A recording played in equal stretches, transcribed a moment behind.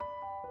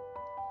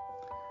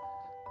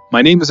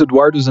My name is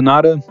Eduardo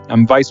Zanata.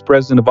 I'm Vice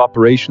President of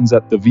Operations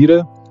at The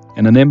Vita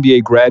and an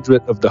MBA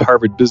graduate of the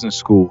Harvard Business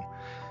School.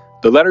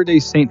 The Latter-day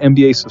Saint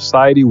MBA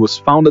Society was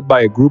founded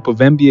by a group of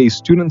MBA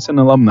students and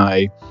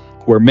alumni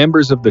who are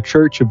members of the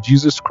Church of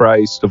Jesus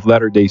Christ of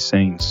Latter-day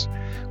Saints,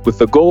 with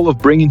the goal of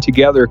bringing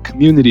together a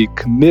community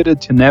committed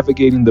to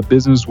navigating the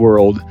business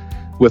world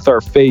with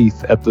our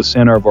faith at the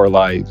center of our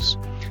lives.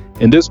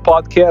 In this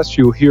podcast,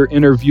 you'll hear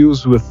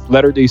interviews with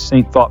Latter-day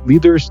Saint thought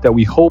leaders that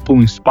we hope will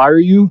inspire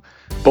you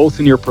both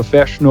in your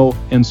professional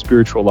and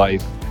spiritual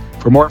life.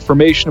 For more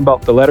information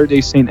about the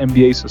Latter-day Saint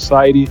MBA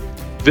Society,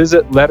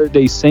 visit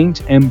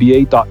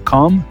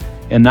latterdaysaintmba.com.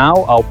 And now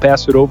I'll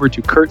pass it over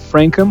to Kurt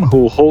Frankum,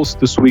 who will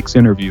host this week's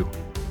interview.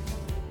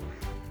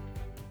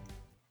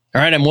 All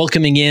right, I'm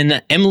welcoming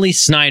in Emily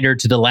Snyder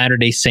to the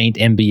Latter-day Saint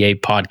MBA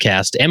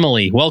podcast.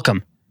 Emily,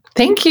 welcome.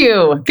 Thank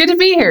you. Good to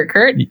be here,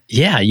 Kurt.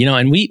 Yeah,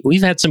 and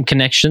we've had some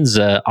connections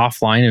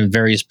offline in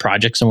various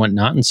projects and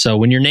whatnot. And so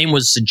when your name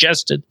was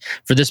suggested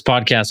for this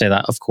podcast, I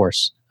thought, of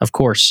course,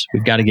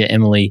 we've got to get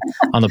Emily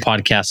on the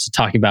podcast to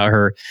talk about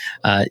her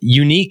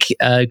unique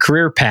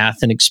career path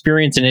and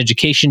experience and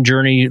education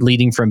journey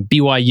leading from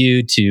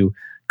BYU to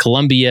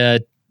Columbia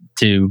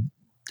to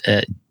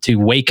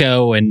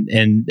Waco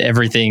and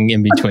everything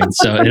in between.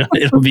 So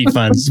it'll be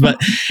fun. But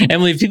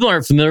Emily, if people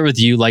aren't familiar with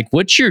you, like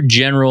what's your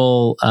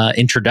general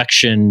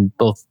introduction,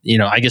 both,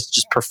 I guess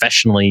just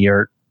professionally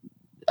or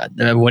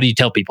what do you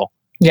tell people?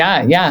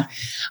 Yeah.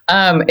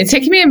 It's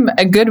taken me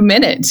a good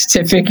minute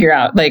to figure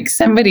out, like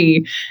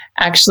somebody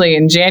actually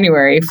in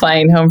January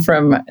flying home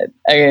from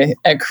a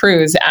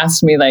cruise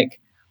asked me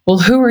like, well,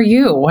 who are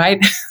you? Why?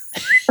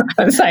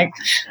 I was like,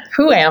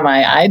 who am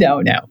I? I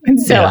don't know. And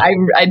so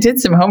I did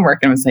some homework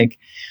and I was like,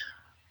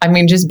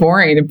 just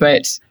boring,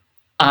 but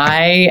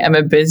I am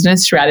a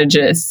business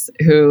strategist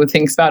who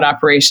thinks about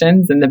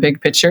operations and the big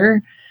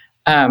picture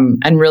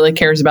and really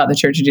cares about the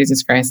Church of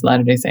Jesus Christ of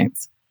Latter-day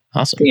Saints.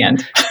 Awesome. The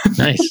end.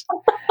 Nice.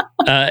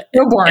 So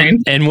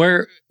boring. And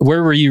where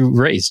were you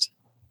raised?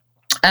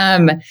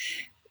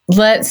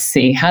 Let's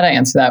see. How to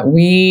answer that?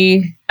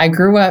 I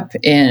grew up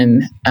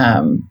in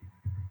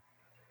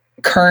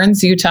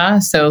Kearns, Utah,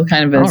 so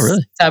kind of a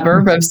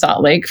suburb of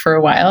Salt Lake for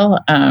a while.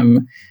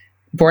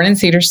 Born in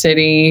Cedar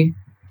City,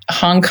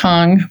 Hong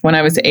Kong when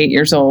I was 8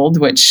 years old,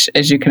 which,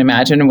 as you can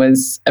imagine,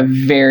 was a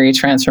very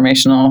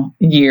transformational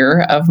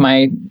year of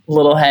my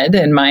little head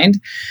and mind.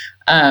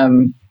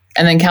 And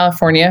then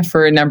California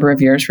for a number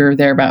of years. We were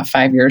there about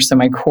 5 years. So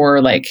my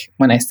core, like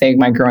when I say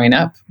my growing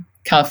up,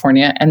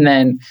 California, and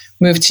then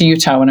moved to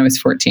Utah when I was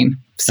 14.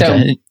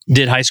 So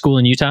did high school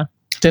in Utah?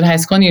 Did high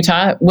school in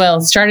Utah. Well,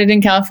 started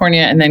in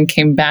California and then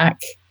came back.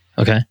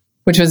 Okay.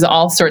 Which was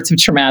all sorts of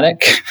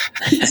traumatic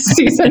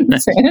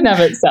seasons in and of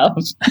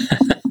itself.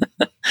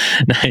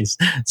 Nice.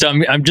 So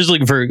I'm just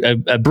looking for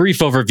a brief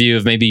overview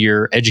of maybe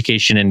your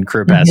education and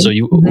career path. So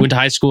you went to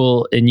high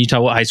school in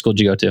Utah. What high school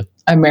did you go to?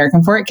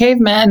 American Fort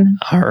Cavemen.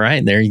 All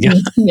right. There you go.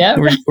 Yep.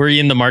 Were you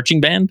in the marching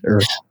band? Or?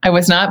 I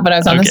was not, but I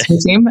was on the swim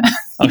team.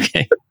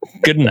 Okay.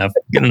 Good enough.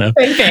 Same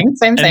thing.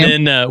 Same.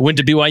 And then went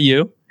to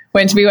BYU.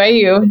 Went to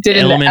BYU, did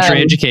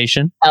elementary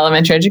education.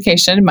 Elementary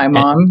education. My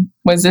mom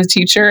was a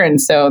teacher,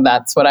 and so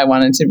that's what I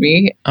wanted to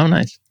be. Oh,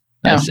 nice.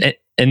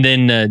 And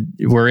then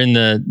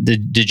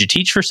did you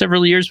teach for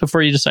several years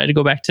before you decided to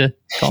go back to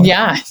college?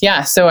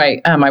 Yeah. So I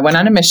went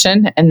on a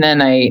mission, and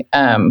then I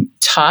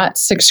taught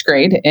sixth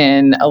grade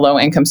in a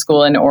low-income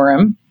school in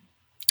Orem,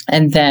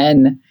 and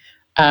then.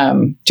 Do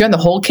you want the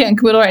whole kit and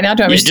caboodle right now?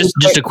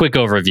 Just a quick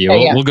overview.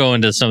 We'll go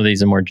into some of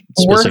these in more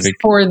specific.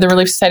 Worked for the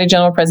Relief Society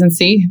General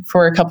Presidency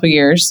for a couple of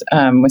years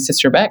with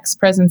Sister Beck's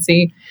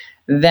presidency.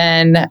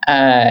 Then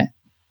ended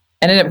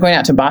up going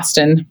out to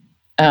Boston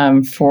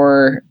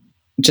for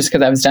just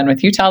because I was done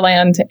with Utah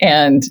land,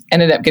 and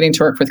ended up getting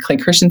to work with Clay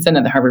Christensen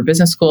at the Harvard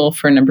Business School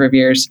for a number of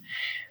years.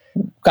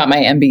 Got my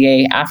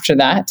MBA after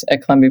that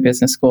at Columbia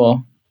Business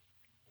School,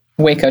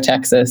 Waco,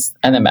 Texas,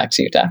 and then back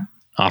to Utah.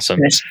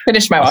 Awesome.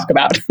 Finished my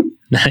walkabout.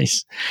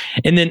 Nice.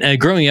 And then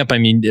growing up,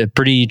 a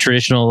pretty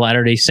traditional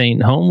Latter-day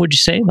Saint home, would you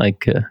say?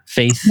 Like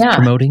faith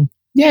promoting?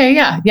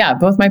 Yeah.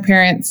 Both my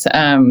parents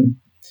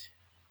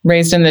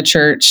raised in the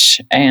church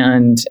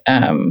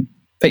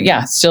but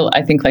yeah, still,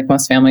 I think like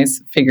most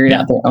families figured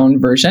out their own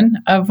version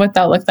of what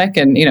that looked like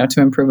and,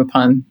 to improve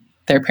upon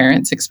their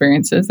parents'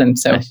 experiences. And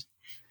so, nice.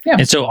 Yeah.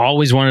 And so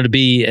always wanted to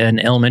be an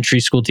elementary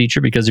school teacher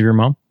because of your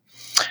mom?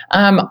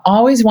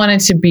 Always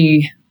wanted to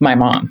be my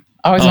mom.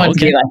 Always wanted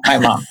to be like my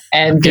mom.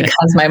 And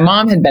because my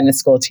mom had been a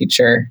school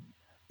teacher,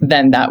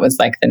 then that was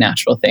like the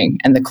natural thing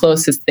and the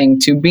closest thing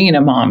to being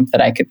a mom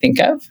that I could think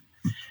of.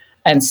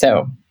 And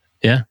so,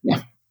 yeah.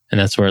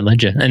 And that's where it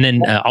led you. And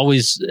then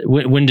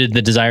when did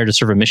the desire to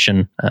serve a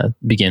mission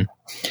begin?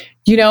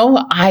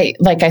 I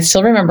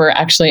still remember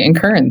actually in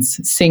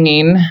Kearns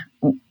singing,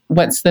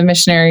 what's the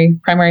missionary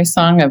primary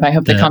song of I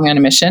Hope They Call Me on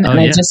a Mission. And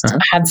I just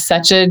had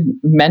such a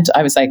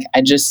I was like,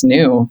 I just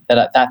knew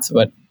that that's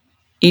what,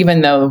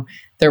 even though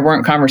there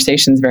weren't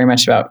conversations very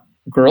much about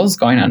girls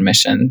going on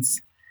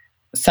missions,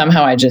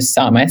 somehow I just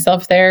saw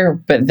myself there.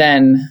 But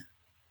then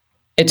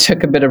it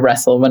took a bit of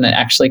wrestle when it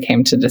actually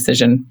came to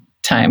decision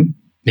time.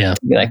 Yeah.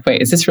 To be like,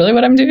 wait, is this really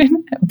what I'm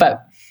doing?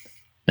 But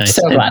Nice.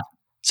 so glad.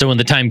 So when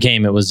the time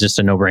came, it was just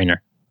a no-brainer.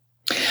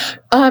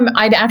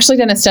 I'd actually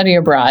done a study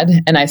abroad,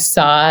 and I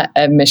saw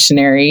a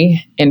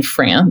missionary in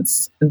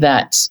France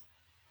that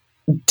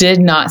did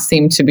not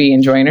seem to be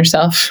enjoying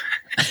herself.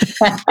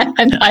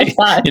 And I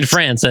thought, in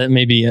France, that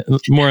may be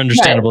more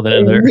understandable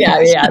than other.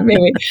 Yeah,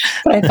 maybe.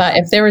 But I thought,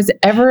 if there was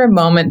ever a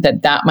moment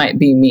that might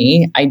be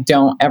me, I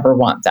don't ever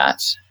want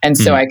that. And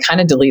so I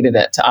kind of deleted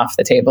it off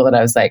the table. That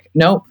I was like,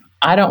 nope,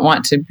 I don't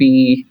want to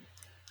be.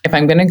 If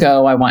I'm going to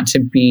go, I want to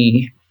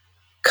be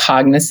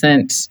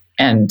cognizant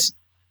and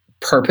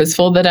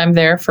purposeful that I'm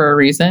there for a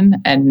reason,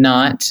 and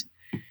not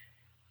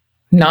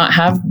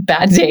have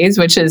bad days,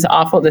 which is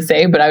awful to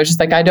say, but I was just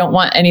like, I don't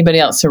want anybody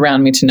else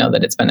around me to know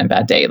that it's been a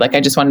bad day. Like,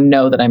 I just want to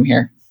know that I'm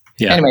here.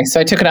 Yeah. Anyway,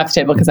 so I took it off the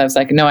table because I was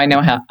like, no, I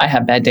know I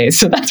have bad days.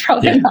 So that's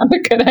probably not a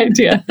good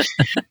idea.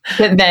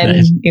 But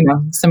then,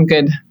 Nice. Some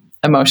good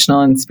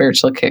emotional and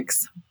spiritual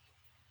kicks.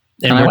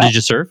 And where did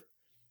you serve?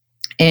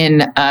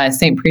 In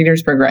St.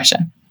 Petersburg,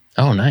 Russia.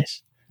 Oh,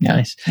 nice. Yeah.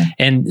 Nice.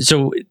 And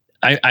so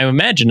I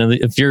imagine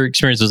if your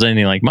experience was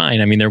anything like mine,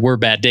 I mean, there were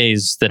bad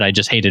days that I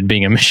just hated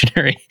being a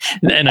missionary.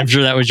 And I'm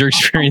sure that was your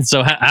experience.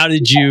 So how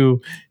did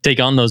you take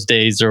on those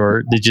days?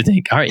 Or did you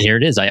think, all right, here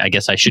it is. I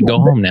guess I should go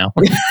home now.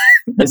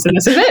 This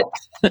is it.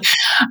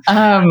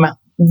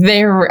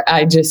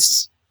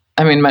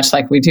 Much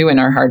like we do in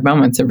our hard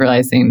moments of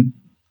realizing,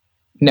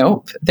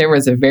 nope, there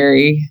was a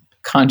very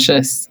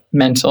conscious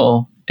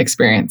mental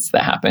experience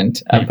that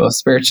happened of both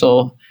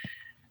spiritual,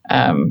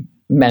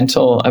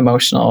 mental,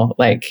 emotional,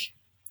 like,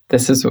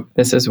 this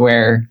is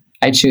where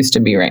I choose to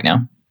be right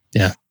now.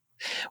 Yeah.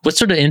 What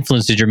sort of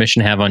influence did your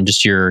mission have on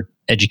just your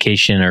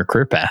education or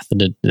career path?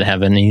 Did it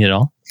have any at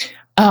all?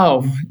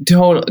 Oh,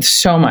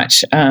 so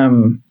much.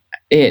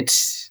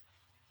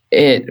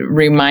 It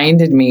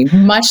reminded me,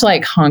 much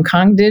like Hong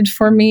Kong did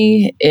for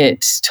me,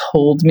 it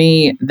told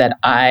me that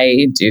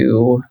I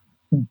do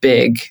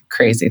big,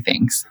 crazy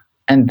things,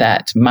 and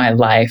that my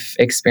life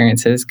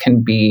experiences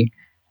can be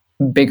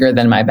bigger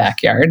than my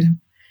backyard.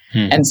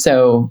 And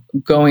so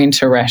going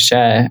to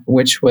Russia,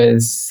 which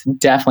was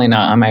definitely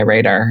not on my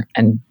radar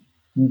and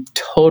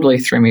totally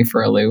threw me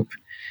for a loop,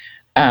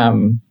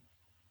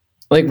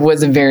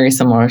 was a very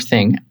similar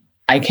thing.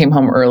 I came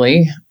home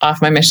early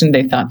off my mission.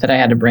 They thought that I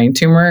had a brain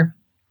tumor,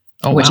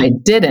 which I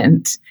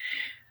didn't.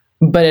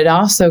 But it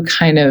also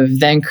kind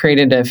of then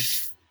created there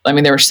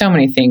were so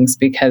many things,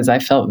 because I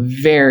felt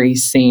very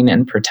seen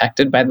and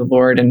protected by the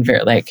Lord, and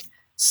very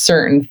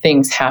certain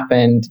things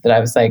happened that I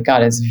was like,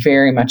 God is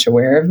very much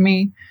aware of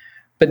me.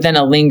 But then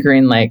a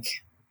lingering,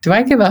 do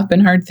I give up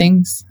in hard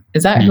things?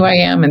 Is that who I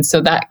am? And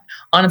so that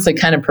honestly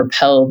kind of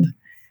propelled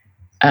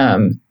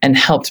and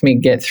helped me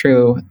get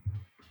through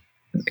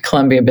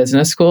Columbia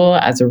Business School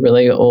as a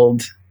really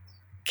old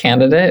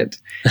candidate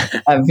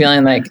of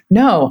feeling like,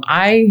 no,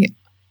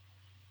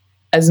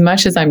 as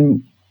much as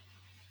I'm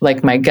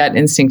my gut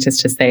instinct is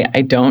to say,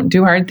 I don't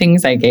do hard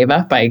things. I gave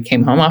up. I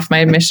came home off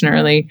my mission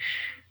early,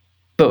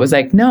 but was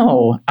like,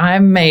 no,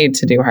 I'm made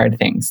to do hard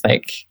things.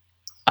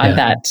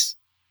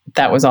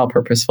 That was all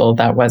purposeful.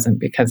 That wasn't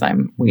because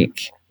I'm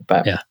weak,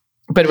 but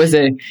it was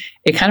it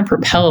kind of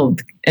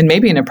propelled, and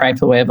maybe in a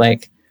prideful way of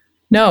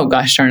no,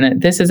 gosh darn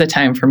it, this is a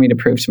time for me to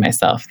prove to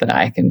myself that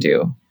I can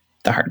do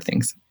the hard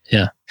things.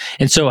 Yeah.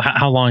 And so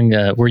how long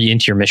were you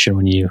into your mission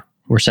when you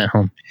were sent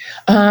home?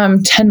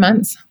 10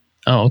 months.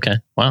 Oh, okay.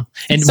 Wow.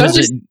 And So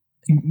was it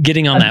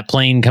getting on that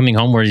plane coming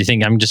home where you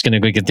think, I'm just going to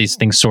go get these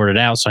things sorted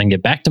out so I can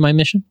get back to my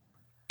mission?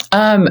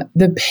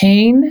 The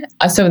pain,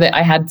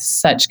 I had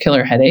such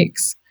killer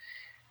headaches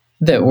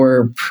that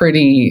were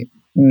pretty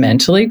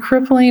mentally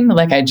crippling.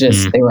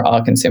 They were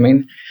all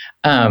consuming.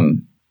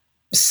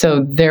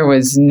 So there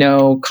was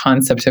no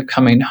concept of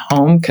coming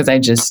home because I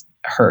just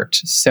hurt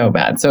so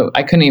bad. So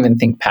I couldn't even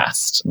think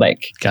past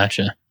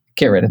gotcha.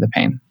 Get rid of the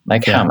pain. How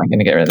am I going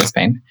to get rid of this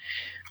pain?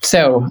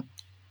 So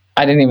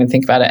I didn't even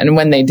think about it. And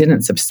when they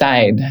didn't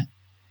subside,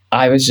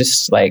 I was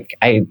just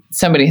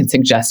somebody had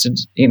suggested,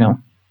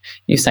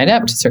 you signed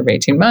up to serve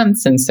 18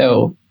 months. And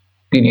so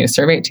you need to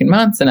serve 18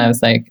 months. And I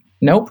was like,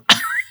 nope.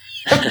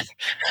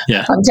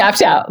 Yeah. I'm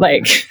tapped out.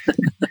 Nice.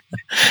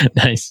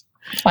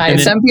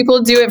 Some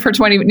people do it for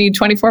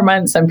 24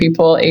 months. Some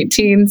people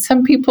 18.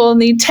 Some people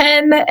need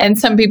 10, and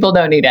some people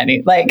don't need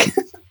any.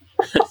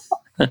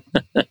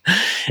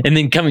 And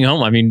then coming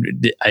home,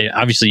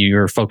 obviously you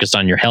were focused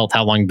on your health.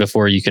 How long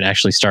before you could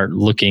actually start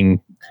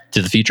looking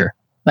to the future?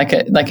 Like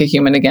a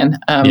human again.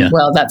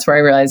 Well, that's where I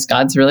realized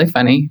God's really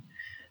funny.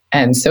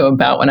 And so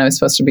about when I was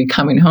supposed to be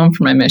coming home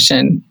from my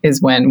mission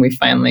is when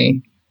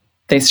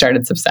they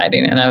started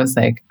subsiding. And I was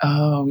like,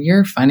 oh,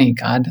 you're funny,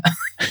 God.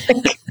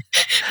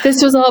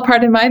 This was all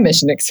part of my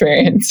mission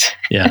experience.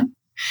 Yeah.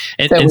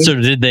 And so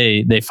did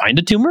they find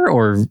a tumor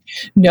or?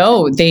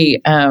 No, they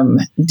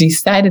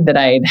decided that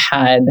I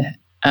had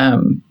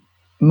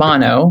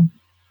mono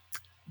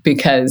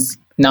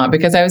not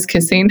because I was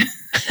kissing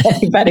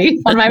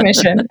anybody on my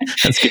mission,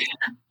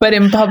 but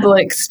in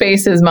public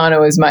spaces,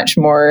 mono is much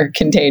more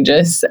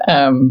contagious.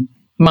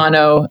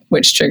 mono,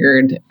 which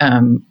triggered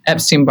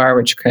Epstein-Barr,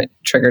 which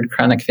triggered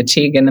chronic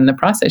fatigue. And in the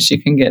process,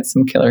 you can get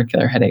some killer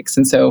headaches.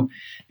 And so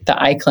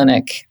the eye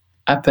clinic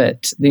up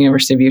at the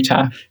University of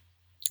Utah,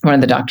 one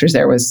of the doctors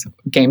there was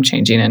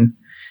game-changing. And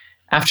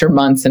after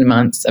months and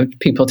months of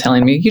people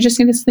telling me, you just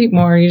need to sleep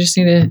more, you just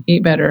need to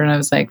eat better. And I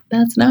was like,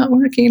 that's not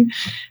working.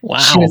 Wow.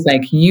 She was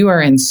like, you are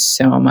in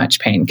so much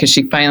pain. Because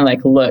she finally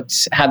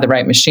had the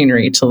right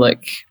machinery to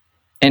look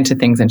into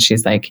things. And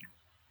she's like,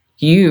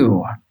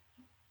 you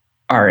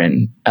are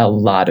in a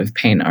lot of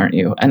pain, aren't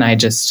you? And I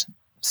just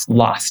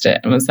lost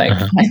it and was like,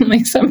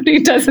 finally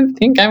somebody doesn't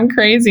think I'm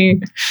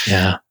crazy.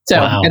 Yeah. So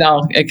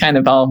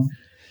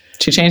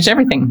she changed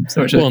everything.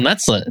 So and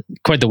that's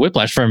quite the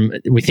whiplash from,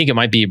 we think it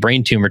might be a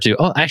brain tumor to,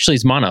 oh, actually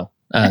it's mono.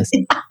 I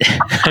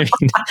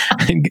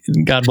mean,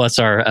 God bless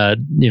our,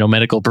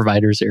 medical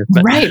providers here.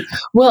 But. Right.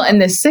 Well,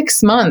 and the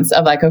 6 months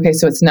of okay,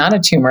 so it's not a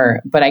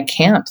tumor, but I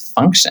can't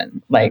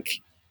function.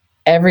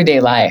 Everyday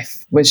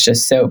life was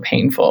just so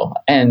painful.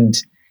 And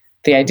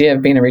the idea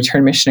of being a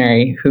return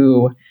missionary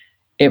who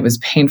it was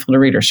painful to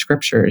read her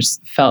scriptures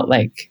felt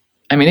like,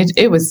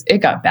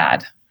 it got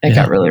bad. It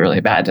got really,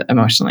 really bad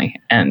emotionally.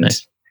 And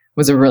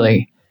was a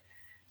really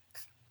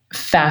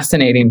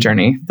fascinating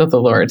journey that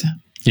the Lord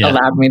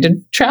allowed me to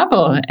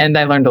travel. And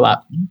I learned a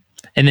lot.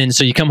 And then,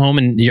 so you come home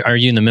and are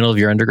you in the middle of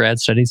your undergrad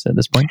studies at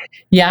this point?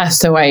 Yeah.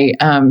 So I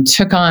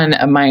took on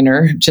a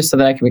minor just so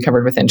that I could be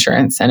covered with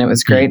insurance. And it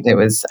was great. It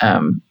was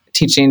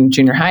teaching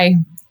junior high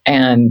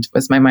and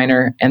was my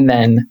minor. And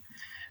then,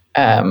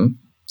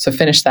 so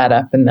finished that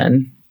up and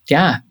then,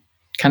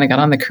 kind of got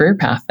on the career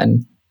path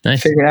and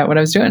figured out what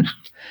I was doing.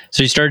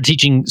 So you started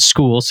teaching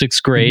school,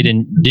 6th grade.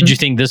 And did you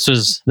think this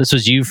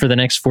was you for the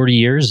next 40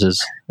 years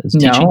as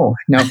teaching?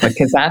 No,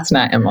 because that's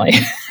not Emily.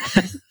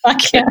 I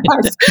can't.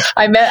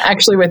 I met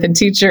actually with a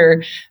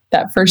teacher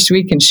that first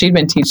week and she'd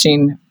been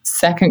teaching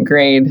 2nd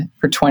grade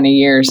for 20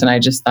 years. And I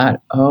just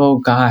thought, oh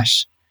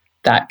gosh,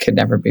 that could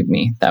never be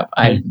me. But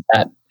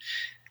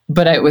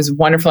it was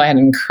wonderful. I had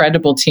an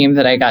incredible team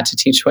that I got to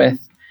teach with.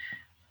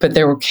 But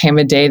there came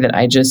a day that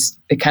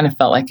it kind of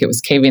felt like it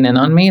was caving in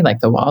on me, like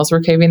the walls were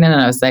caving in.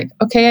 And I was like,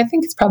 okay, I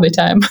think it's probably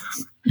time.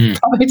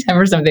 Probably time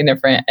for something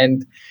different.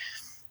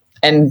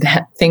 And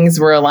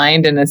things were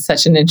aligned in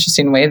such an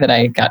interesting way that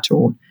I got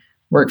to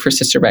work for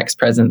Sister Beck's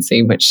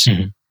presidency, which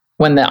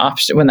when the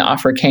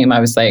offer came, I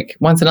was like,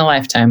 once in a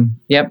lifetime.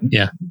 Yep.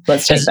 Yeah.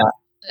 Let's take that.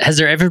 Has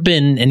there ever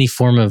been any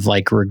form of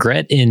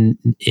regret in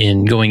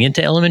going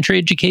into elementary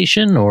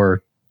education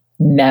or?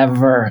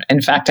 Never. In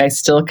fact, I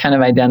still kind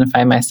of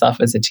identify myself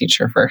as a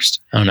teacher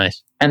first. Oh,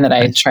 nice. And that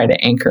I try to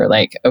anchor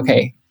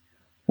okay,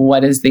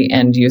 what is the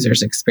end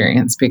user's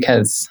experience?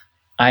 Because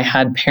I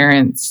had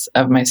parents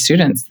of my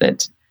students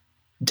that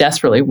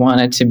desperately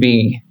wanted to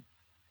be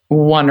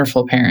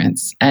wonderful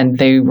parents. And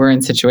they were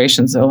in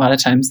situations a lot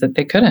of times that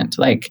they couldn't.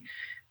 They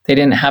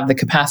didn't have the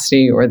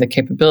capacity or the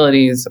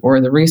capabilities or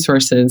the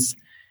resources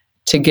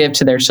to give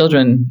to their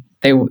children.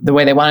 The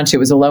way they wanted to, it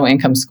was a low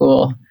income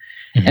school.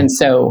 And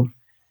so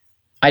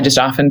I just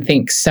often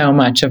think so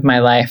much of my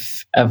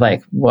life of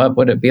what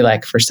would it be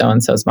like for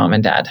so-and-so's mom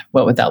and dad?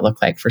 What would that look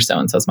like for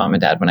so-and-so's mom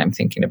and dad when I'm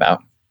thinking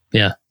about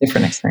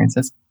different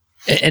experiences?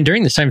 And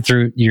during this time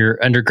through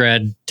your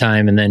undergrad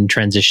time and then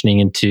transitioning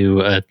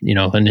into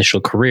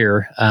initial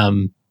career,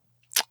 and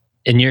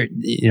you're,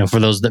 for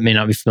those that may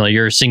not be familiar,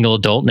 you're a single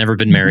adult, never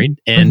been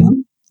married.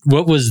 And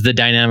what was the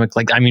dynamic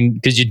like? I mean,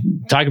 because you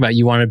talk about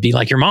you want to be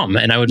like your mom,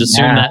 and I would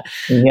assume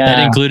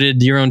that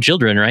included your own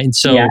children, right? And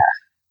so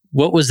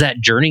what was that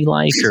journey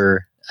like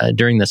or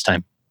during this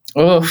time?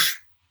 Oh,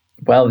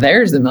 well,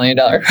 there's the $1 million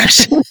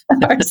question.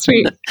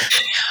 Sweet.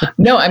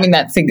 No, I mean,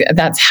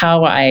 that's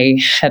how I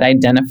had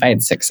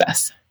identified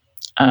success.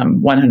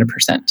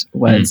 100%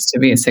 was to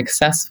be a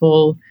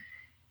successful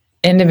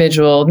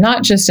individual,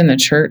 not just in the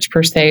church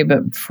per se,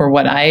 but for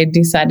what I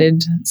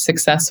decided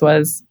success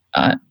was.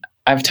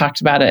 I've talked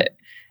about it at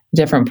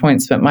different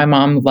points, but my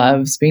mom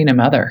loves being a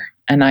mother.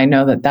 And I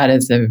know that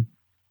is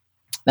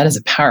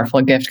a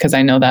powerful gift because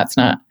I know that's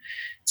not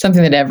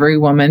something that every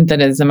woman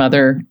that is a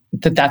mother,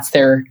 that's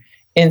their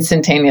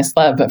instantaneous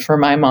love. But for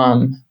my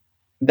mom,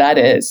 that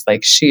is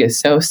she is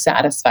so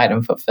satisfied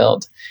and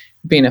fulfilled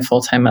being a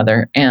full-time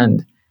mother.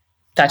 And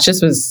that's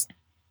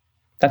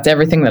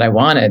everything that I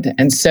wanted.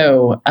 And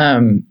so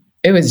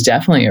it was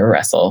definitely a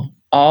wrestle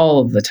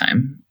all the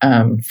time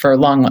for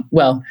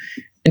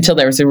until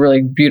there was a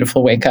really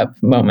beautiful wake up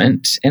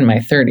moment in my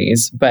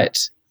 30s.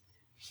 But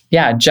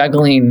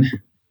juggling.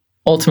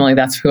 Ultimately,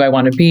 that's who I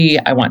want to be.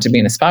 I want to be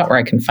in a spot where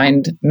I can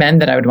find men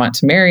that I would want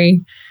to marry.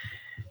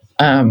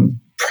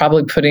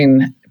 Probably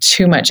putting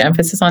too much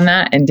emphasis on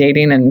that and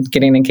dating and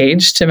getting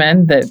engaged to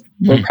men that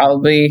were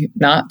probably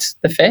not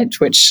the fit,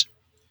 which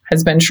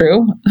has been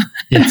true.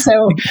 Yeah.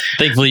 So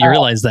thankfully you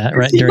realize that,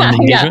 right? During the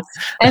engagement.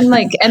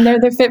 Yeah. And they're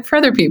the fit for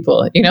other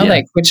people,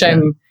 which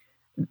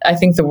I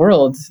think the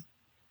world,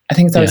 I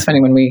think it's always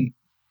funny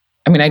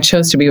when I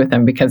chose to be with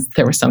them because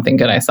there was something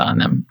good I saw in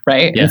them.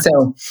 Right. Yeah. And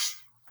so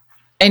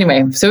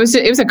anyway, so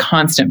it was a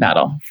constant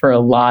battle for a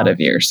lot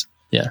of years.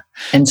 Yeah.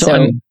 And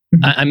so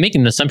I'm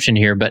making an assumption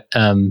here, but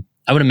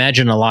I would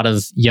imagine a lot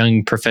of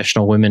young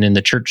professional women in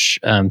the church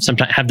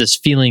sometimes have this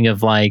feeling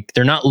of like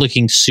they're not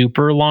looking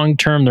super long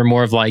term. They're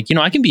more of like,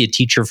 I can be a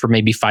teacher for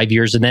maybe 5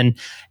 years, and then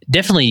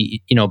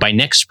definitely, by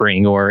next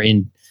spring or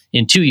in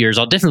 2 years,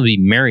 I'll definitely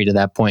be married at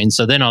that point. And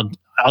so then I'll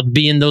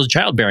be in those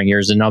childbearing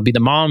years, and I'll be the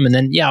mom, and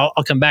then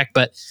I'll come back.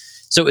 But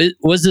so it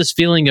was this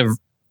feeling of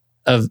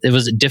it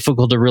was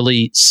difficult to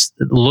really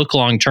look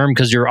long term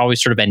because you're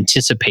always sort of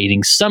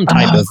anticipating some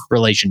type of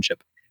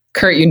relationship.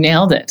 Kurt, you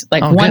nailed it.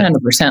 Like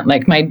 100%.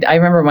 Like I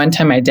remember one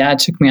time my dad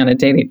took me on a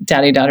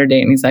daddy-daughter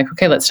date, and he's like,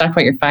 okay, let's talk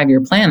about your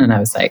 5-year plan. And I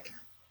was like,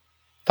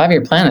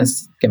 5-year plan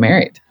is get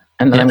married,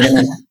 and then I'm going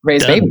to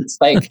raise babies.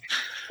 Like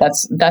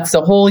that's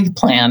the whole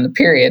plan,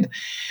 period.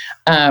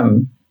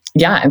 And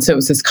so it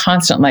was this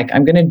constant, like,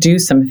 I'm going to do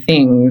some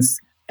things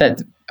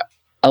that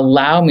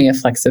allow me a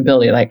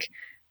flexibility. Like,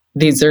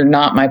 these are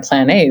not my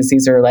plan A's.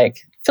 These are like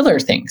filler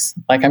things.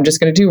 Like, I'm just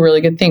going to do really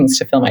good things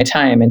to fill my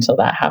time until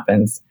that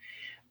happens.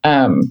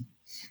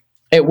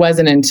 It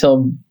wasn't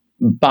until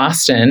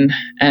Boston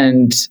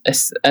and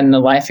the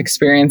life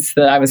experience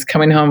that I was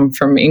coming home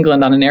from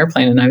England on an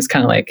airplane, and I was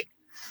kind of like,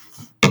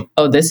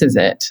 oh, this is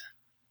it.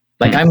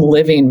 Like, I'm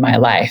living my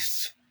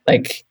life,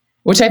 like,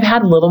 which I've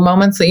had little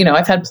moments that,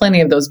 I've had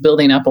plenty of those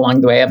building up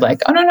along the way of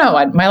like, oh, no,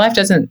 my life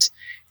doesn't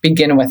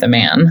begin with a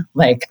man.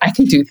 Like, I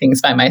can do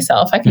things by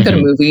myself. I can go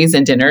to movies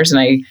and dinners. And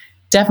I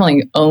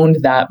definitely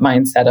owned that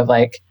mindset of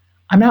like,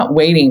 I'm not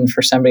waiting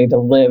for somebody to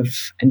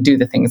live and do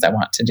the things I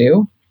want to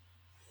do.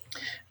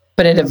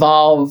 But it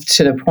evolved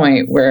to the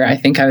point where I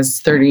think I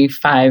was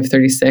 35,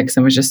 36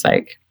 and was just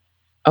like,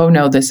 oh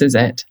no, this is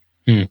it.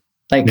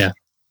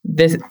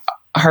 This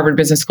Harvard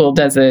Business School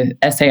does an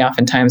essay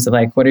oftentimes of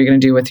like, what are you going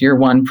to do with your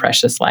one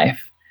precious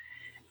life?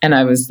 And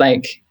I was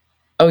like,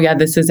 oh yeah,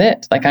 this is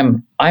it. Like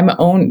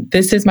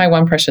this is my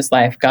one precious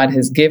life. God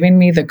has given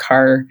me the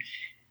car,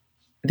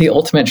 the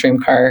ultimate dream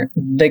car,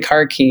 the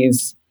car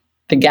keys,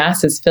 the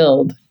gas is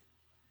filled.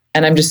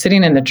 And I'm just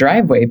sitting in the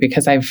driveway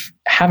because I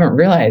haven't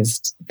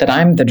realized that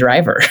I'm the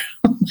driver.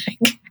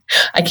 Like,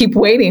 I keep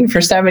waiting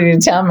for somebody to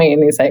tell me.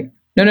 And he's like,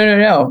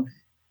 no,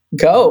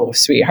 go,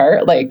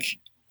 sweetheart. Like,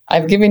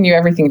 I've given you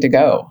everything to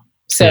go.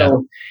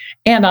 So,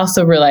 and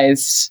also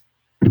realized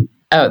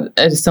at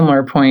a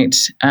similar point,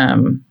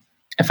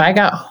 if I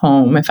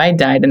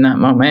died in that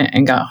moment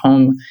and got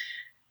home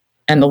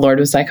and the Lord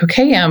was like,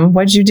 okay,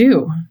 what'd you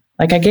do?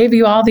 Like, I gave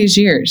you all these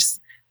years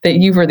that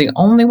you were the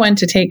only one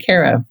to take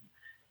care of.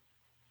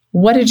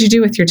 What did you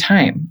do with your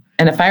time?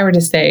 And if I were to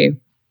say,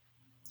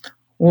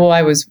 well,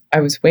 I was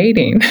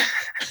waiting.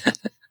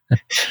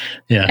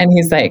 And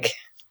he's like,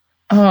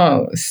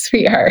 oh,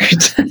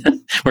 sweetheart.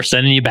 We're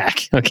sending you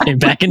back. Okay.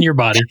 Back in your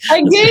body.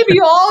 I gave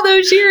you all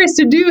those years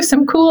to do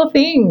some cool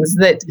things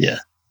that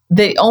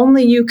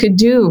only you could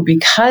do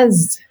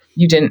because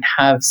you didn't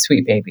have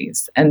sweet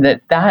babies,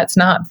 and that's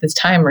not this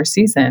time or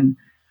season.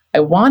 I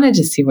wanted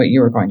to see what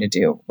you were going to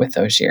do with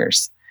those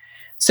years.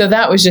 So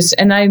that was just,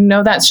 and I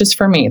know that's just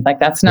for me. Like,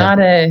 that's not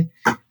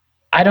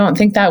I don't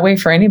think that way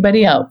for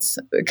anybody else,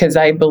 because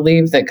I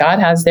believe that God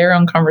has their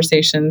own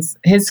conversations,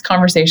 his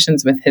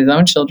conversations with his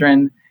own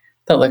children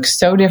that look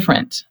so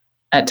different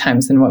at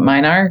times than what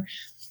mine are.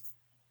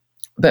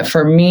 But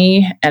for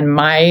me and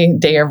my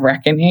day of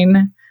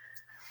reckoning,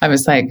 I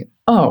was like,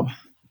 oh,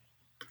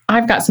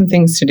 I've got some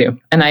things to do,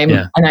 and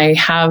I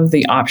have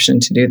the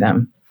option to do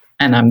them.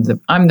 And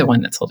I'm the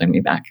one that's holding me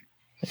back.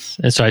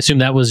 And so I assume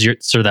that was your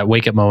sort of that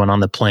wake up moment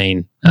on the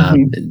plane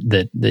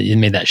that you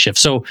made that shift.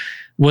 So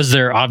was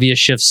there obvious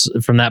shifts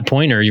from that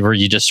point, or were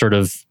you just sort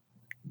of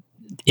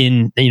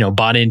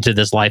bought into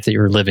this life that you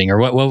were living, or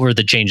what were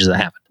the changes that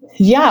happened?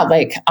 Yeah.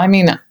 Like, I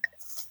mean,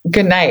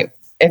 good night.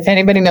 If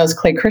anybody knows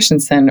Clay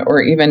Christensen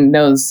or even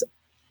knows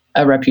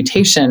a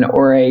reputation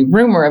or a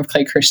rumor of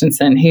Clay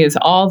Christensen, he is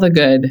all the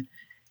good.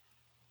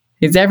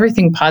 He's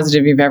everything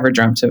positive you've ever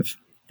dreamt of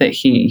that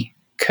he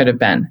could have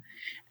been.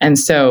 And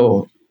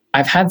so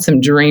I've had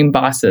some dream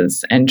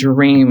bosses and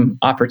dream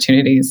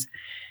opportunities.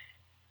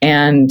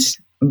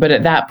 But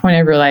at that point I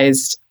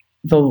realized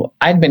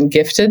I'd been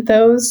gifted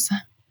those,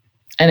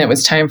 and it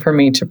was time for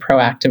me to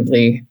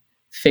proactively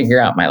figure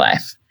out my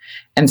life.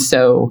 And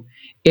so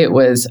it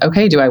was,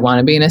 okay, do I want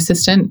to be an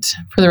assistant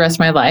for the rest of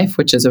my life,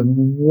 which is a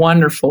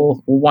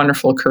wonderful,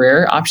 wonderful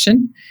career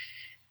option?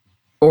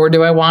 Or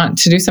do I want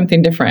to do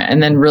something different?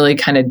 And then really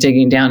kind of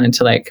digging down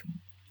into like,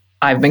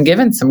 I've been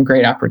given some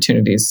great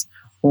opportunities.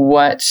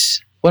 What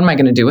am I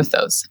going to do with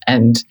those?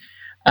 And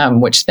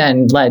which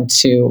then led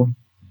to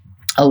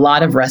a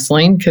lot of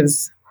wrestling,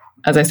 because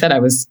as I said, I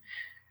was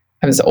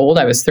old.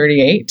 I was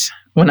 38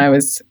 when I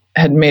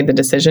had made the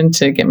decision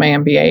to get my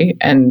MBA,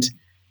 and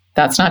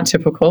that's not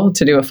typical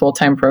to do a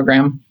full-time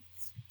program.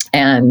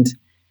 And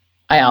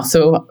I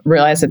also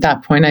realized at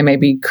that point I may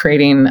be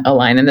creating a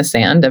line in the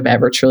sand of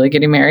ever truly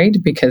getting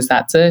married, because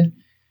at that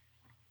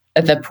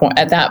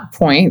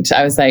point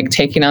I was like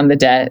taking on the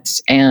debt,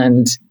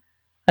 and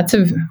that's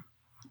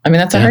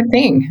a hard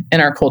thing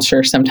in our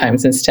culture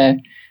sometimes, is to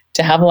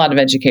have a lot of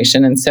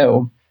education. And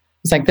so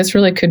it's like, this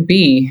really could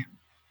be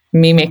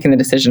me making the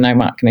decision I'm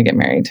not going to get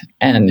married.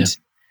 And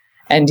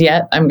And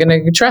yet I'm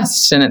going to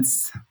trust. And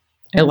it's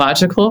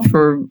illogical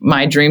for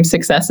my dream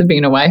success of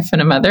being a wife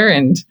and a mother.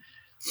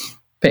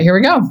 But here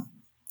we go.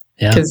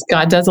 Because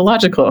God does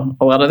illogical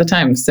a lot of the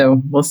time.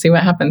 So we'll see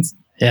what happens.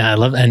 Yeah, I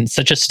love, and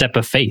such a step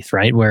of faith,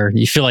 right? Where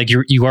you feel like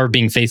you are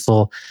being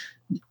faithful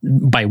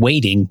by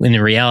waiting, when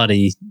in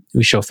reality,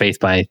 we show faith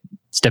by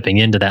stepping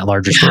into that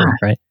larger story,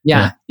 right?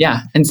 Yeah.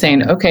 And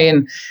saying, okay.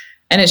 And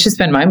it's just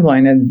been mind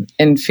blowing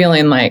and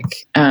feeling like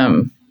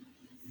I've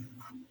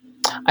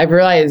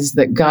realized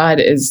that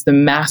God is the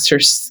master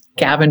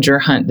scavenger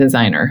hunt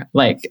designer,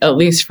 like at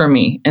least for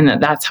me. And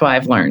that's how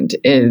I've learned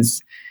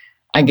is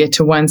I get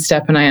to one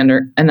step and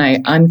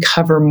I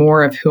uncover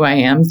more of who I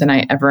am than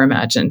I ever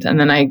imagined. And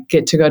then I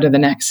get to go to the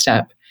next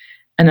step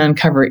and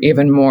uncover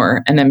even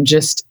more. And I'm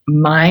just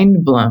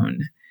mind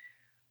blown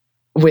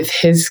with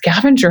his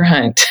scavenger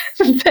hunt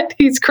that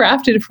he's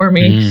crafted for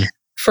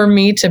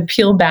me to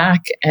peel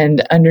back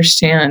and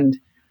understand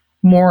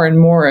more and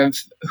more of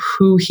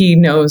who he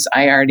knows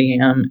I already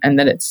am, and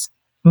that it's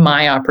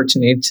my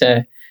opportunity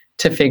to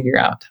figure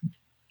out.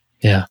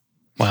 Yeah.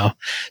 Wow.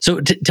 So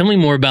tell me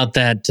more about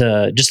that,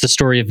 just the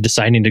story of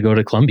deciding to go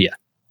to Columbia.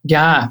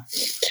 Yeah.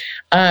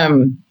 I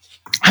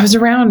was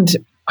around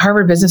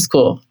Harvard Business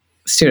School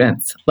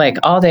students, like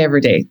all day,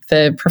 every day,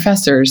 the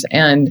professors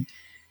and,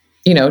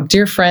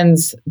 dear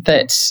friends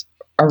that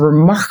are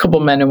remarkable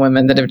men and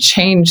women that have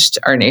changed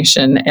our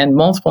nation and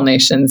multiple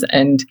nations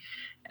and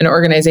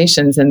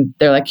organizations. And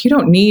they're like, you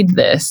don't need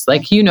this.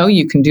 Like,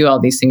 you can do all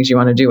these things you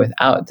want to do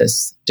without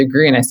this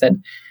degree. And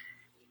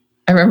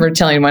I remember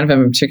telling one of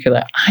them in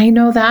particular, I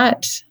know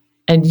that,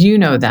 and you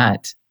know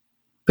that,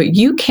 but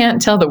you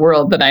can't tell the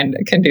world that I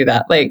can do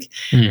that. Like,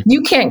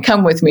 you can't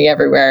come with me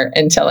everywhere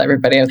and tell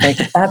everybody. I was like,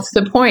 that's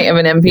the point of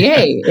an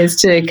MBA is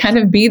to kind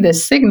of be the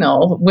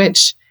signal,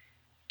 which,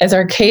 as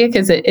archaic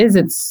as it is,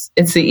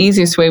 it's the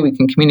easiest way we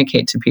can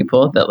communicate to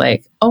people that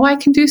like, oh, I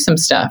can do some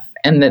stuff.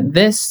 And that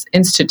this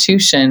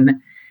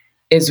institution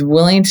is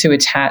willing to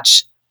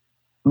attach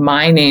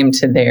my name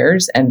to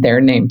theirs and their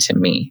name to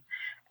me.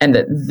 And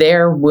that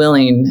they're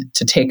willing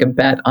to take a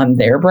bet on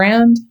their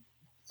brand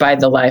by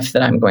the life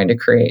that I'm going to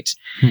create.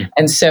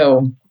 And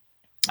so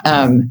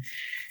I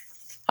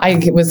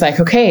was like,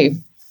 okay,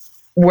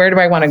 where do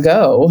I want to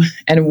go?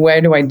 And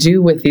what do I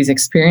do with these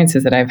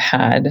experiences that I've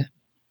had?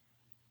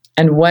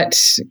 And what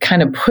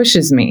kind of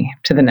pushes me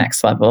to the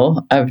next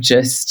level of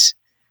just,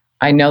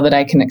 I know that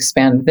I can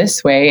expand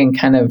this way and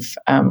kind of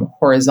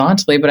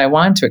horizontally, but I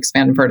wanted to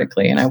expand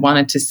vertically. And I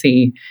wanted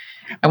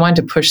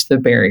to push the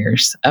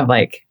barriers of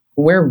like,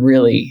 where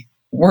really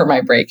were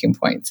my breaking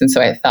points? And so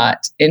I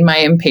thought, in my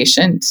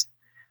impatient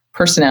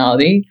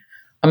personality,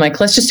 I'm like,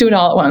 let's just do it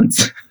all at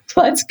once.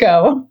 Let's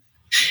go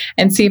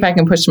and see if I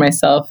can push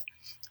myself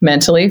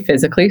mentally,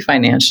 physically,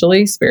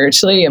 financially,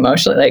 spiritually,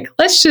 emotionally. Like,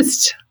 let's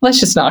just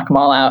knock them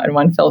all out in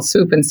one fell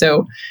swoop. And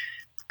so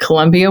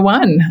Columbia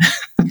won.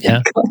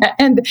 Yeah.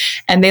 and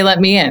they let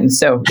me in.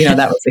 So, that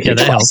was a huge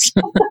that helps.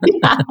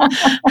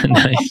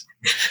 Nice.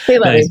 They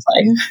let me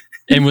play.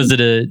 And was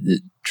it a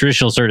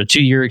traditional sort of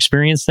 2-year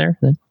experience there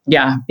then?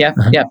 Yeah. Yep.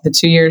 The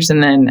 2 years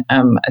and then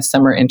a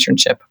summer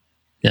internship.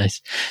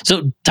 Nice.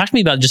 So talk to me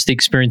about just the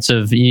experience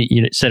of,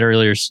 you said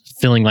earlier,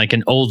 feeling like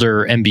an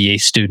older MBA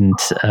student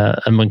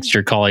amongst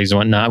your colleagues and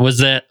whatnot. Was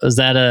that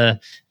a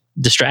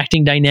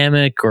distracting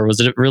dynamic, or was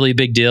it really a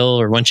big deal?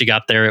 Or once you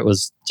got there, it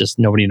was just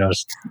nobody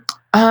noticed?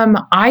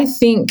 I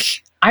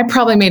think I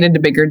probably made it a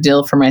bigger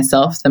deal for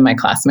myself than my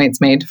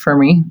classmates made for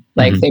me.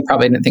 Like they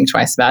probably didn't think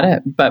twice about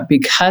it. But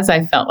because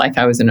I felt like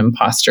I was an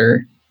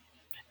imposter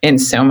in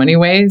so many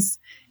ways,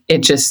 it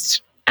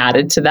just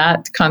added to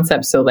that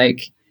concept. So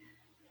like,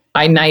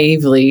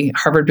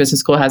 Harvard Business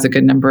School has a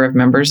good number of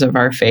members of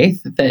our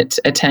faith that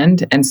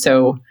attend. And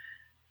so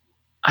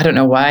I don't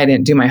know why I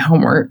didn't do my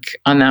homework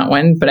on that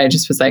one, but I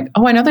just was like,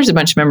 oh, I know there's a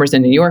bunch of members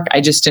in New York.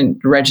 I just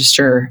didn't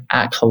register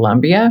at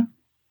Columbia,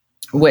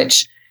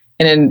 which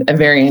in a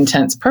very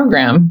intense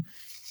program,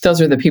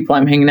 those are the people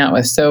I'm hanging out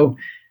with. So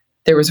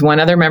there was one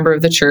other member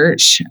of the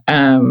church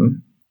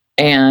and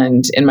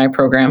in my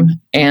program.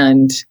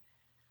 And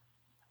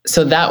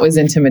so that was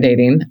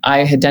intimidating.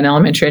 I had done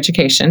elementary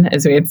education,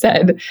 as we had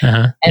said,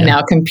 and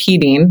now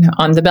competing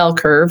on the bell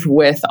curve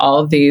with all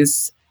of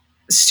these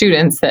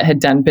students that had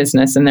done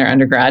business in their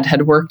undergrad,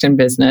 had worked in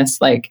business.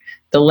 Like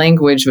the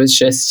language was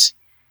just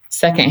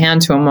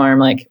secondhand to them, where I'm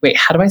like, wait,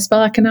 how do I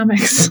spell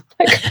economics?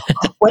 Like,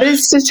 what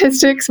is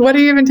statistics? What are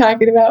you even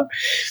talking about?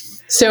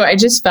 So I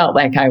just felt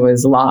like I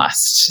was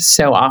lost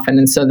so often.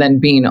 And so then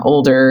being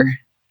older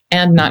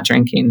and not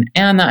drinking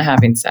and not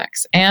having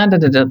sex and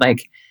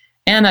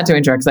and not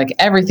doing drugs, like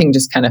everything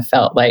just kind of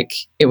felt like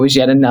it was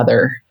yet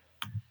another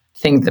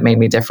thing that made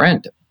me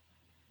different.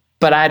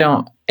 But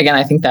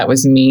I think that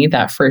was me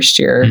that first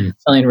year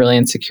feeling really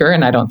insecure.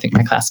 And I don't think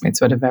my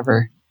classmates would have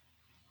ever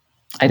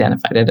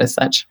identified it as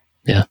such.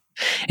 Yeah.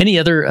 Any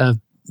other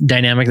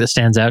dynamic that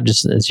stands out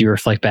just as you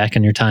reflect back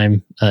on your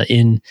time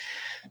in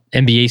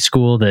MBA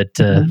school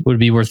that would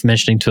be worth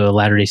mentioning to a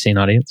Latter-day Saint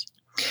audience?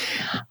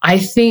 I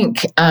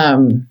think,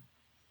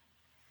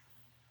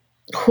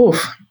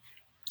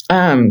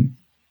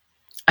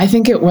 I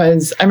think I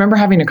remember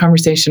having a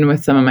conversation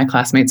with some of my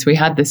classmates. We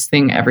had this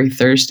thing every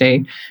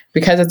Thursday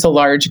because it's a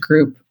large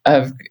group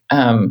of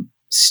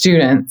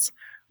students.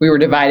 We were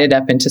divided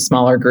up into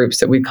smaller groups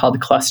that we called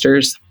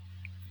clusters.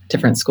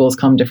 Different schools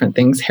call them different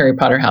things, Harry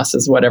Potter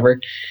houses, whatever.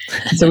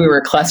 So we were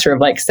a cluster of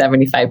like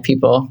 75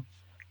 people.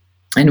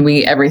 And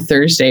we every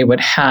Thursday would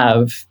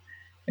have,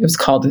 it was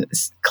called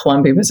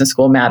Columbia Business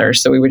School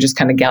Matters. So we would just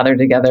kind of gather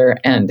together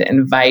and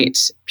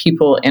invite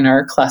people in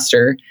our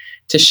cluster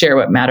to share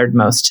what mattered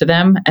most to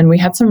them. And we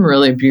had some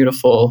really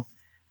beautiful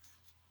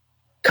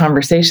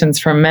conversations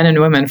from men and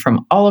women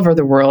from all over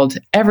the world,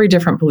 every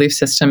different belief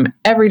system,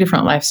 every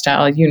different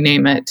lifestyle, you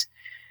name it,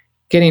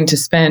 getting to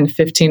spend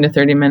 15 to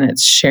 30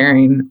 minutes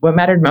sharing what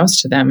mattered most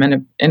to them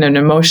in an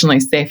emotionally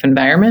safe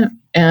environment.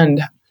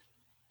 And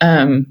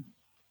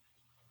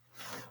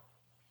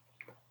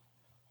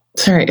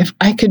if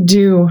I could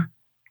do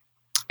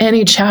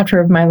any chapter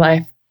of my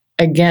life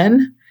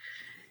again,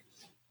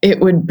 it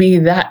would be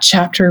that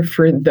chapter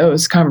for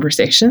those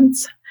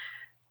conversations.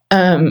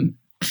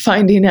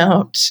 Finding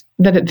out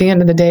that at the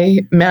end of the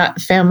day,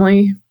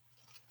 family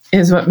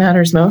is what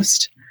matters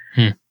most.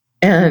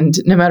 And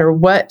no matter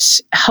what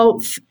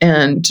health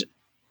and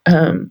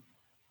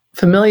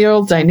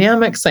familial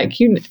dynamics, I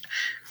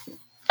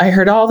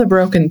heard all the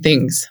broken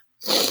things.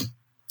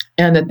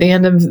 And at the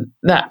end of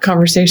that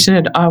conversation,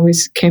 it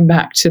always came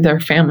back to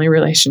their family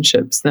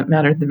relationships that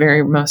mattered the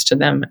very most to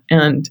them.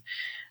 And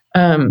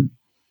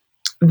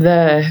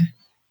the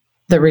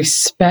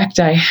respect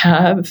I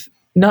have,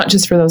 not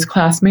just for those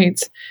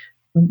classmates,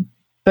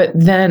 but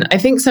then I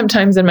think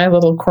sometimes in my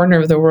little corner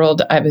of the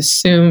world, I've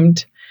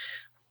assumed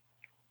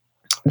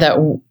that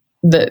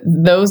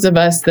those of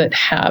us that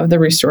have the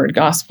restored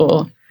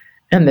gospel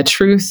and the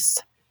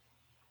truths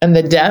and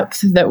the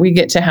depth that we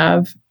get to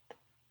have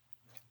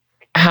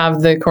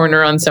the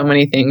corner on so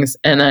many things.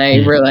 And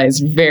I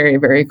realized very,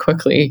 very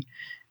quickly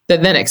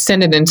that then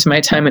extended into my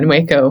time in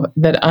Waco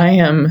that I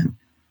am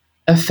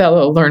a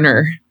fellow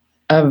learner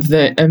of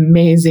the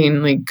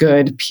amazingly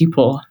good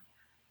people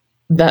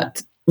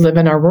that live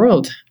in our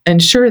world.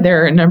 And sure,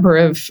 there are a number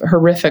of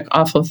horrific,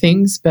 awful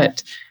things,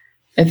 but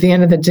at the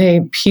end of the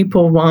day,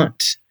 people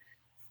want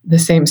the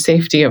same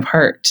safety of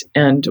heart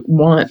and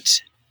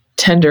want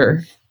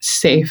tender,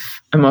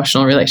 safe,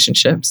 emotional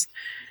relationships.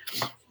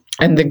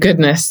 And the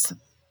goodness,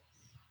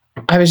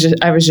 I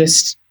was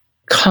just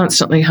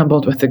constantly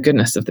humbled with the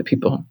goodness of the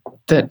people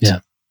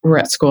that were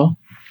at school.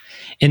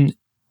 And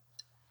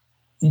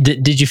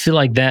did you feel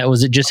like that,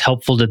 was it just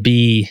helpful to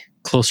be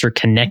closer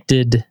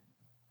connected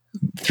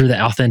through the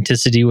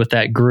authenticity with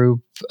that group,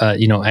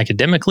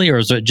 academically, or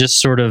is it just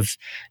sort of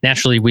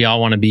naturally we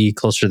all want to be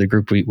closer to the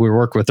group we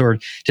work with, or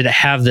did it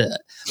have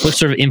what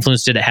sort of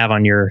influence did it have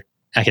on your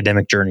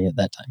academic journey at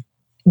that time?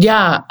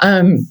 Yeah.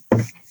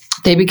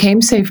 They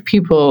became safe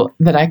people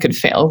that I could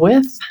fail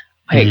with,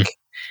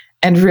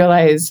 and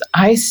realize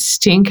I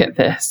stink at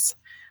this.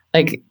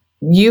 Like,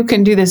 you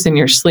can do this in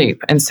your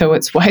sleep. And so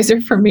it's wiser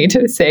for me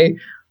to say,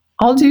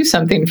 I'll do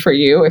something for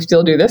you if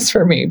you'll do this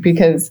for me,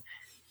 because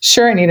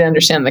sure, I need to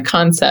understand the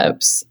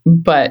concepts,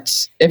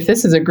 but if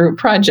this is a group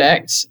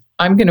project,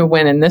 I'm going to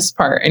win in this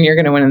part and you're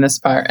going to win in this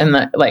part. And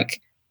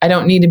I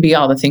don't need to be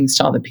all the things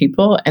to all the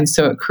people. And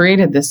so it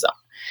created this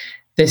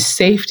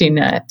safety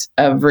net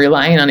of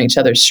relying on each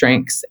other's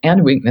strengths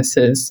and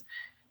weaknesses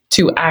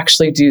to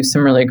actually do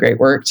some really great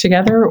work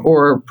together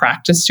or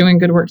practice doing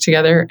good work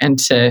together, and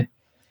to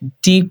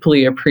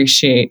deeply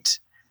appreciate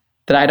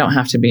that I don't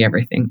have to be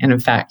everything. And in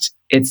fact,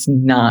 it's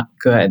not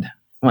good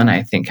when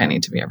I think I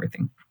need to be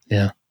everything.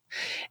 Yeah.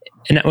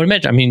 And I would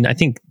imagine, I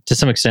think to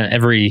some extent,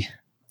 every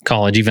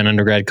college, even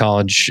undergrad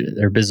college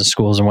or business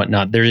schools and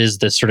whatnot, there is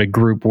this sort of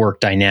group work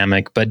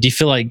dynamic. But do you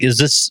feel like,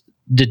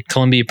 did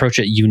Columbia approach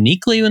it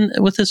uniquely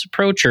with this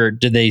approach, or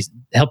did they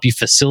help you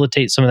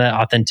facilitate some of that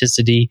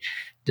authenticity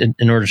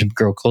in order to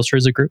grow closer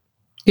as a group?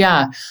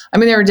 Yeah.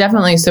 There were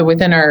definitely, so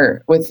within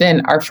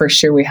our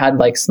first year, we had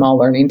like small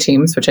learning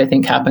teams, which I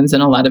think happens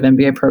in a lot of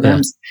MBA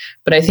programs. Yeah.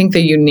 But I think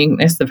the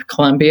uniqueness of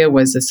Columbia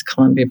was this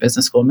Columbia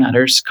Business School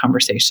Matters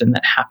conversation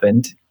that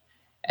happened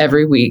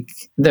every week,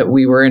 that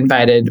we were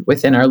invited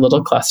within our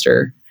little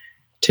cluster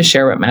to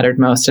share what mattered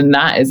most. And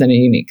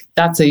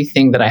that's a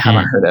thing that I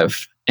haven't heard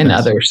of in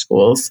other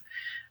schools,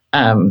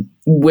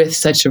 with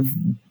such a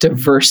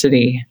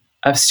diversity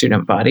of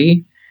student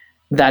body,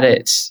 that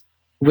it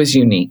was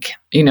unique,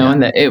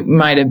 and that it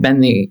might have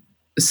been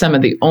some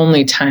of the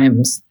only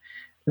times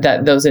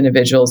that those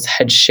individuals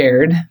had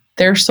shared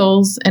their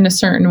souls in a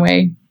certain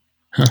way,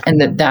 and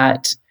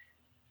that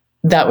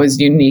was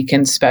unique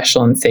and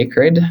special and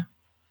sacred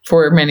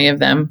for many of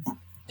them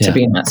to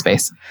be in that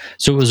space.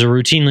 So it was a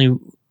routinely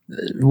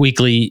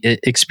weekly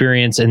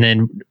experience, and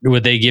then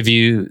would they give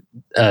you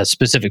a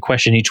specific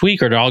question each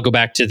week, or did it all go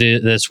back to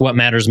this what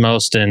matters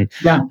most? And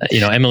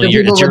Emily,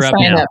 it's your up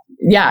now.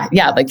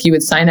 Yeah. Like, you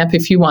would sign up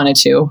if you wanted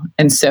to,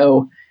 and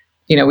so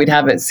we'd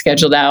have it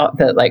scheduled out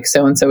that like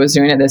so and so was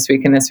doing it this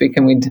week and this week,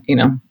 and we'd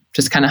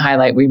just kind of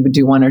highlight. We would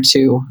do one or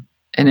two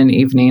in an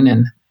evening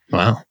and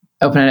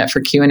open it up for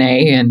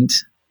Q&A, and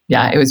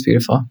it was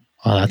beautiful.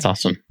 Oh, that's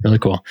awesome. Really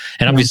cool.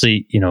 And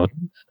obviously,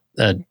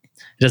 it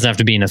doesn't have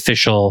to be an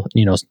official,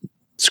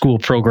 school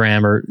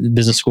program or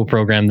business school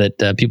program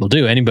that people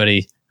do.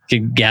 Anybody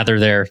could gather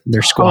their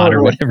squad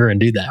or whatever and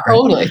do that.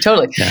 Right?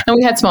 Totally. Yeah. And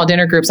we had small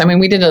dinner groups. I mean,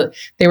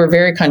 they were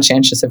very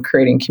conscientious of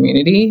creating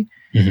community,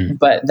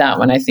 but that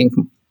one, I think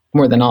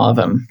more than all of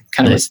them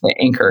kind of was the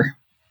anchor.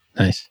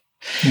 Nice.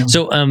 Yeah.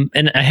 So,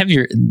 and I have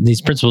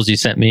these principles you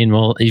sent me, and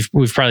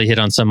we've probably hit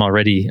on some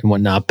already and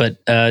whatnot, but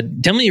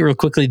tell me real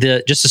quickly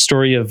just the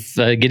story of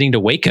getting to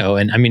Waco.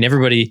 And I mean,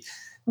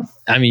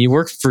 you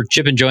work for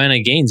Chip and Joanna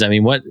Gaines. I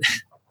mean,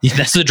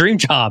 that's the dream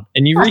job,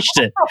 and you reached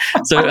it.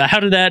 So how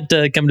did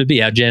that come to be?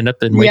 How'd you end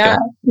up in Waco?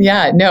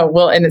 Yeah, no.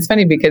 Well, and it's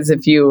funny because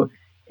if you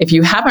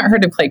haven't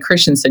heard of Clay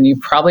Christensen, you've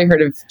probably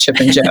heard of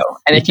Chip and Jo.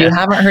 And if you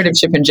haven't heard of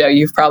Chip and Jo,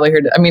 you've probably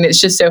heard, it's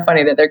just so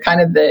funny that they're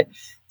kind of the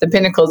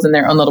pinnacles in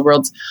their own little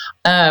worlds.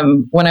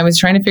 When I was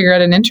trying to figure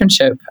out an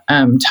internship,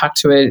 talked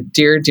to a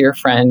dear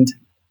friend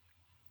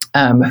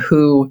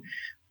who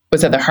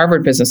was at the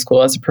Harvard Business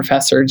School as a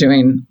professor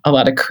doing a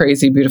lot of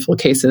crazy, beautiful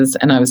cases.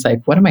 And I was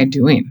like, what am I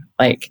doing?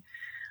 Like,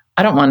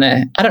 I don't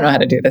know how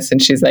to do this.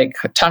 And she's like,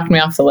 talked me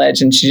off the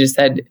ledge. And she just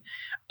said,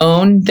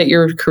 own that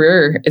your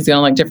career is going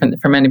to look different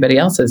from anybody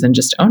else's and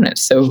just own it.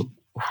 So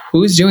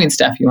who's doing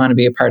stuff you want to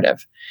be a part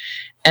of?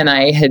 And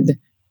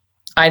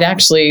I'd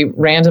actually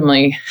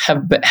randomly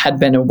had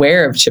been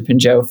aware of Chip and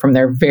Jo from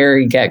their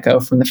very get-go,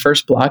 from the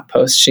first blog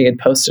post she had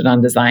posted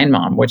on Design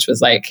Mom, which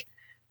was like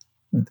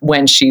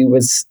when she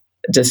was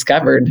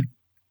discovered,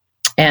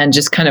 and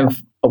just kind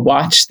of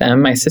watched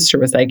them. My sister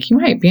was like, you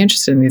might be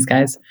interested in these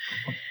guys.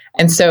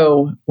 And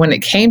so when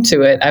it came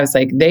to it, I was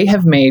like, they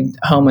have made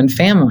home and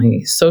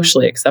family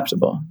socially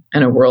acceptable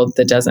in a world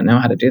that doesn't know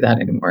how to do that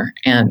anymore.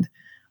 And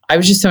I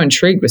was just so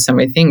intrigued with so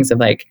many things of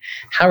like,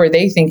 how are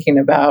they thinking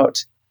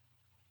about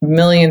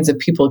millions of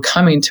people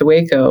coming to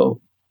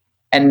Waco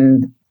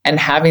and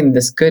having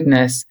this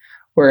goodness,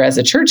 whereas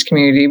a church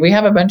community, we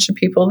have a bunch of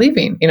people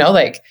leaving,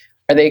 like,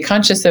 are they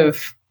conscious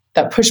of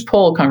that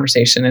push-pull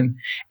conversation? And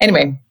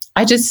anyway,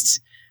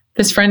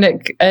 this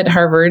friend at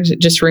Harvard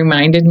just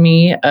reminded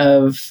me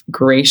of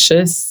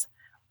gracious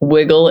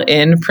wiggle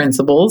in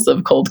principles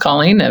of cold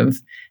calling, of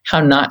how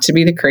not to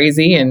be the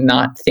crazy and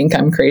not think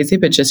I'm crazy,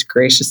 but just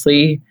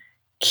graciously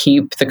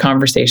keep the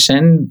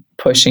conversation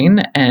pushing.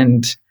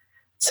 And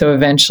so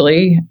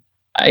eventually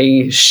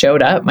I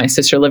showed up. My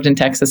sister lived in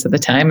Texas at the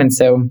time. And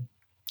so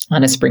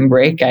on a spring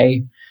break,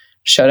 I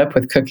showed up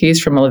with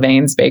cookies from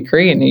Levain's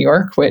Bakery in New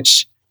York,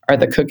 which are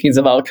the cookies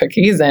of all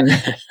cookies, and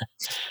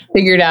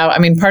figured out,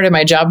 part of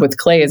my job with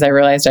Clay is I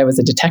realized I was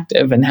a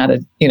detective and had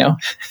to,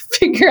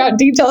 figure out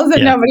details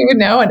that nobody would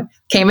know, and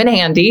came in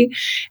handy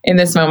in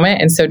this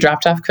moment. And so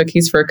dropped off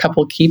cookies for a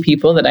couple key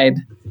people that I'd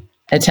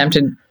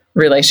attempted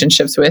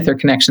relationships with or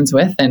connections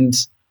with. And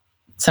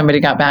somebody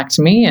got back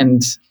to me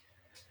and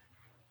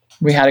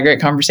we had a great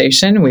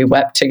conversation. We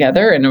wept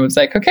together and it was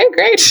like, okay,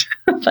 great,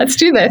 let's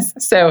do this.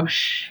 So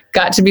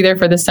got to be there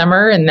for the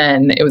summer. And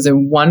then it was a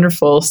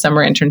wonderful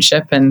summer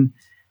internship, and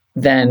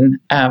then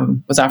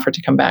was offered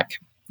to come back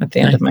at the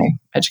end of my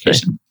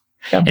education.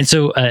 Yep. And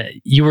so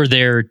you were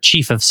their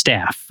chief of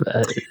staff.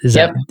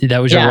 That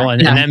was your role?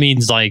 And that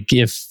means like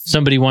if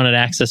somebody wanted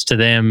access to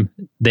them,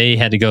 they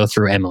had to go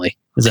through Emily.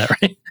 Is that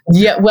right?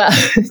 Yeah. Well,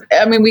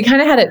 we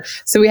kind of had it.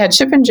 So we had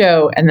Chip and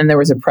Jo, and then there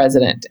was a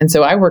president. And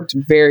so I worked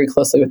very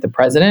closely with the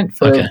president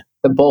for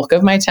the bulk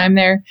of my time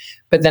there.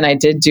 But then I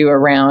did do a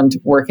round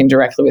working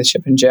directly with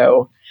Chip and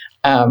Jo.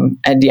 And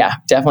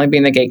definitely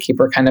being the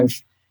gatekeeper, kind of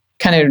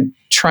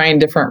trying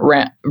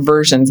different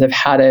versions of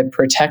how to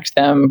protect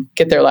them,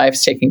 get their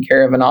lives taken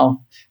care of and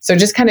all. So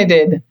just kind of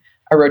did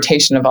a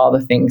rotation of all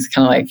the things,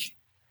 kind of like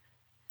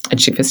a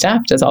chief of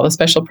staff does all the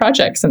special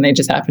projects, and they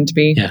just happen to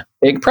be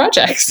big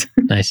projects.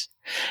 Nice.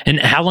 And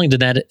how long did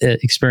that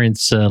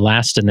experience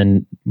last? And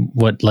then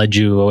what led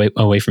you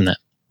away from that?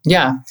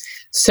 Yeah.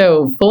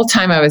 So full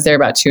time, I was there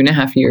about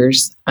 2.5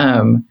 years,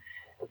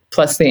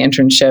 plus the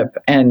internship.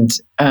 And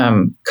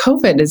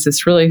COVID is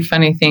this really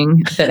funny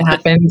thing that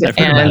happened.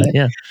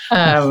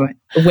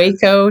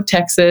 Waco,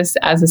 Texas,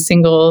 as a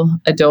single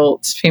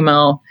adult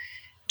female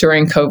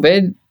during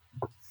COVID,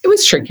 it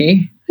was tricky.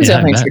 It was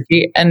definitely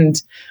tricky.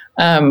 And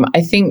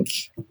I think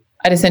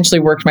I'd essentially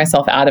worked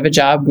myself out of a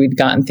job. We'd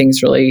gotten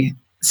things really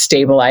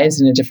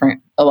stabilized in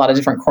a lot of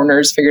different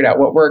corners, figured out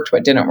what worked,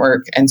 what didn't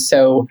work. And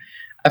so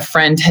a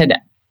friend had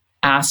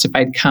asked if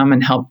I'd come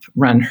and help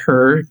run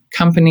her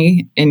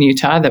company in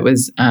Utah that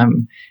was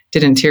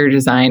did interior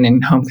design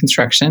and home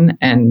construction.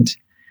 And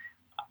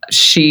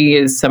she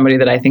is somebody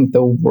that I think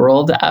the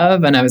world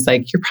of. And I was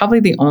like, you're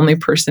probably the only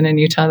person in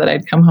Utah that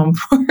I'd come home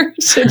for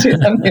to do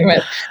something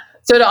with.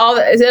 So it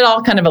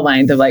all kind of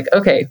aligned of like,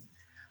 okay,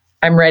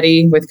 I'm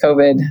ready with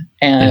COVID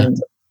and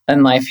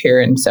life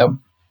here. And so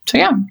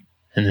yeah.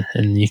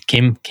 And you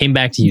came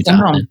back to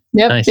Utah.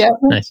 Yep. Nice. Yep.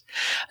 Nice.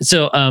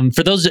 So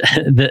for those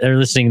that are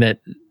listening, that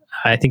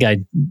I think I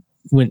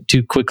went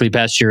too quickly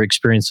past your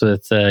experience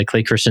with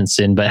Clay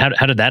Christensen, but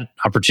how did that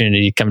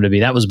opportunity come to be?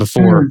 That was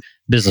before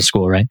business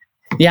school, right?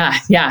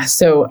 Yeah.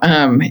 So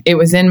it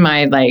was in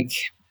my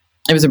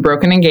it was a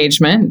broken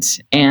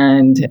engagement,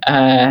 and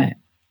that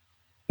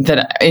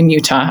in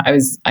Utah,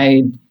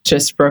 I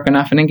just broken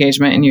off an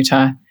engagement in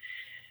Utah,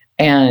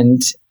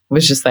 and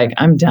was just like,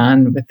 I'm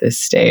done with this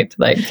state.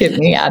 Like, get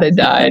me out of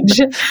Dodge.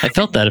 I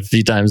felt that a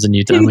few times in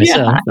Utah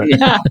myself.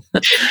 Yeah.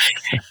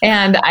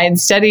 And I'd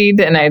studied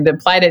and I'd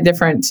applied at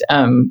different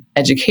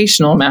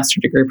educational master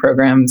degree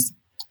programs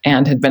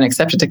and had been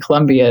accepted to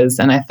Columbia's.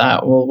 And I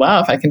thought, well,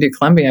 wow, if I can do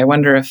Columbia, I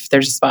wonder if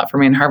there's a spot for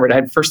me in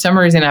Harvard. For some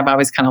reason, I've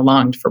always kind of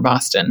longed for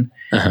Boston.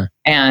 Uh-huh.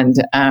 And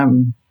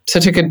so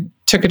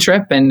took a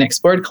trip and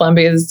explored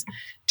Columbia's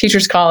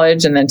Teachers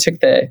College, and then took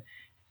the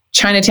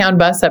Chinatown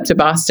bus up to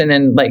Boston,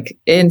 and like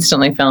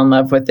instantly fell in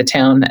love with the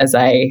town as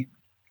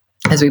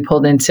we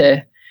pulled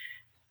into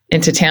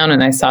town,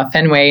 and I saw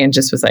Fenway and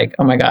just was like,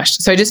 oh my gosh.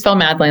 So I just fell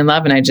madly in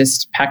love, and I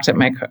just packed up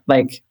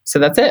so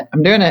that's it.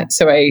 I'm doing it.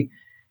 So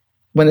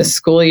when the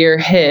school year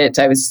hit,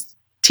 I was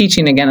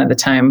teaching again at the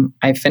time.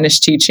 I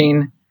finished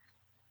teaching,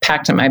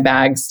 packed up my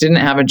bags, didn't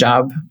have a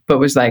job, but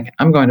was like,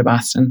 I'm going to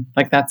Boston.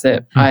 Like, that's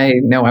it. I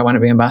know I want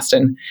to be in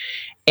Boston.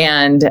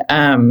 And,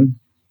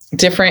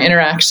 different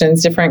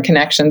interactions, different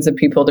connections of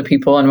people to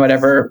people, and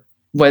whatever,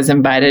 was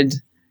invited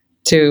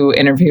to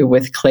interview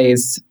with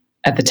Clay's,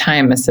 at the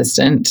time,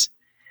 assistant.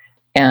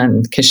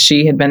 And because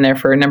she had been there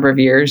for a number of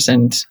years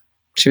and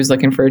she was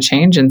looking for a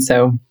change. And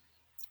so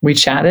we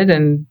chatted,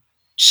 and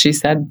she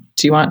said,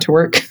 do you want to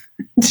work?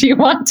 Do you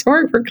want to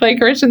work for Clay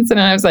Christensen?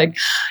 And I was like,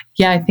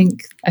 yeah, I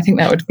think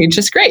that would be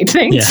just great.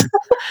 Thanks. Yeah.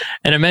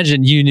 And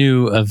imagine you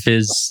knew of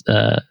his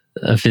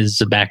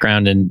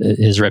background and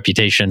his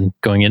reputation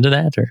going into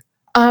that, or?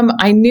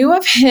 I knew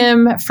of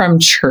him from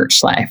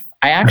church life.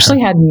 I actually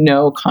had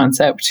no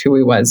concept who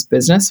he was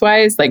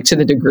business-wise, like to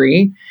the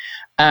degree.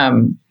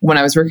 When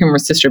I was working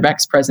with Sister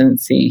Beck's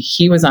presidency,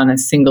 he was on a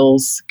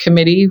singles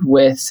committee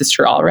with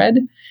Sister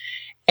Allred.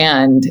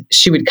 And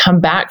she would come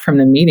back from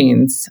the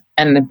meetings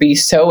and be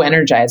so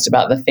energized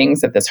about the things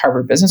that this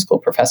Harvard Business School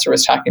professor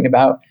was talking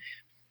about.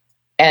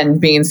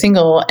 And being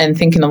single and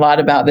thinking a lot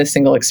about this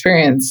single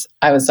experience,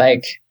 I was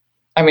like,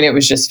 it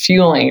was just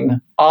fueling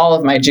all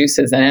of my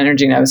juices and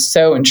energy. And I was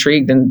so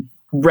intrigued and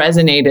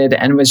resonated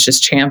and was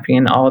just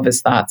championing all of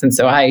his thoughts. And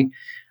so I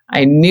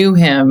knew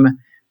him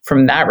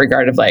from that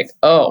regard of like,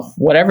 oh,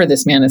 whatever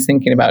this man is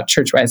thinking about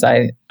church-wise,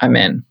 I'm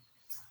in.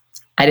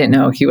 I didn't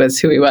know he was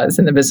who he was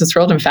in the business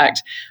world. In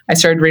fact, I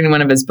started reading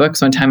one of his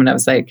books one time, and I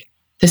was like,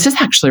 this is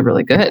actually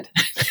really good.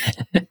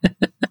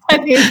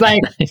 And he's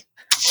like,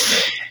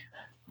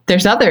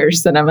 there's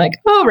others. And I'm like,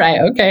 oh,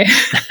 right. Okay.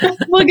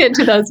 We'll get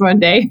to those one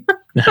day.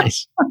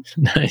 Nice.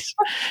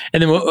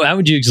 And then how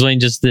would you explain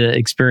just the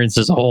experience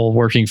as a whole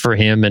working for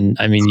him? And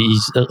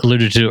you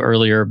alluded to it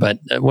earlier, but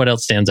what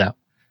else stands out?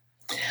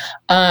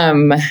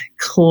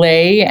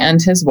 Clay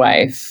and his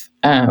wife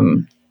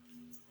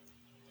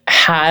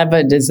have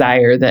a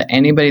desire that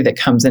anybody that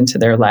comes into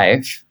their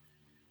life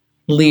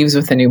leaves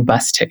with a new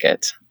bus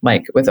ticket,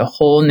 like with a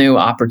whole new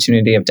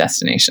opportunity of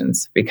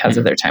destinations because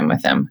of their time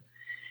with them.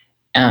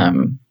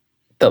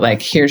 That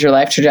like, here's your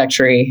life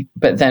trajectory,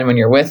 but then when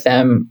you're with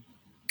them,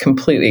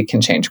 completely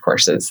can change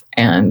courses.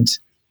 And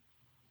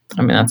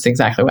that's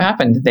exactly what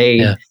happened.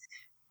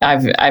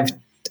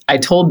 I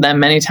told them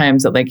many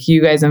times that like,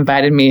 you guys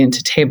invited me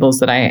into tables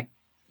that I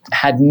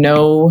had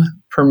no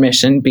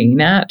permission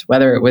being at,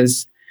 whether it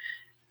was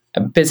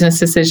a business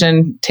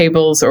decision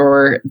tables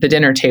or the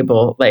dinner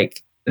table.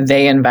 Like,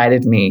 they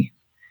invited me.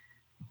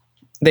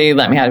 They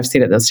let me have a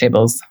seat at those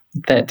tables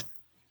that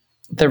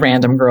the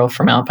random girl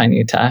from Alpine,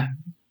 Utah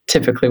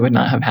typically would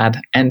not have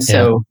had. And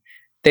so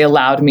they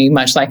allowed me,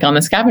 much like on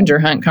the scavenger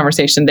hunt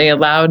conversation, they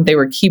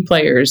were key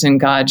players in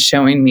God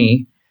showing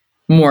me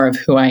more of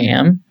who I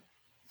am.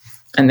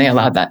 And they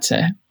allowed that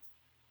to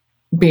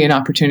be an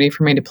opportunity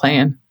for me to play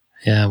in.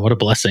 Yeah. What a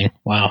blessing.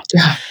 Wow.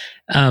 Yeah.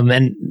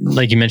 And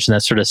like you mentioned,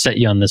 that sort of set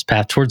you on this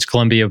path towards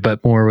Columbia,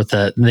 but more with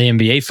the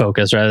MBA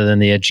focus rather than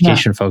the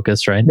education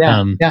focus, right?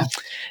 Yeah.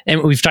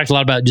 And we've talked a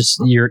lot about just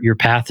your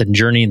path and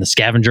journey and the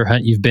scavenger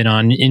hunt you've been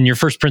on. And your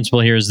first principle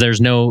here is there's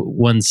no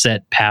one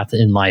set path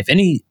in life.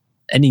 Any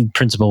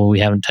principle we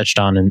haven't touched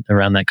on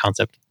around that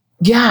concept?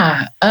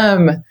 Yeah.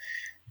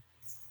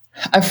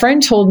 A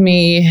friend told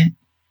me,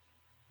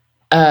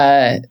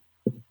 thought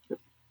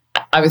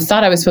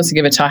I was supposed to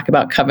give a talk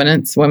about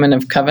covenants, women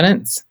of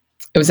covenants.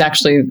 It was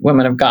actually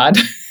women of God.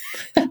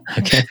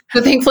 Okay.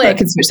 So thankfully I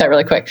could switch that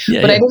really quick.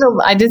 Yeah, but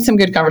I did some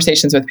good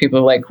conversations with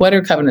people like, what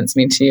do covenants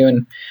mean to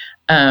you?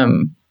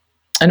 And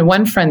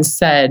one friend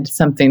said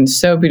something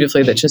so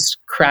beautifully that just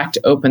cracked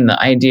open the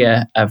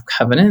idea of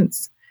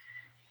covenants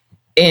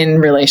in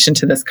relation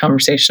to this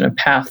conversation of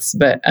paths.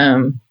 But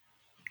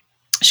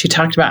she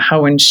talked about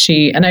how and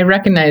I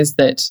recognize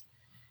that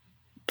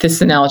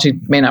this analogy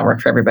may not work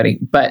for everybody,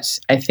 but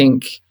I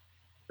think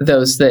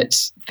those that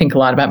think a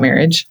lot about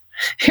marriage,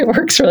 it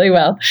works really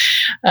well.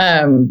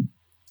 And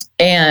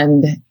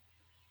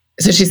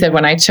so she said,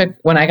 when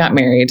I got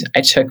married,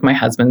 I took my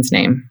husband's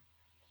name.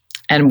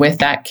 And with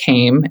that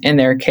came, in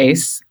their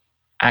case,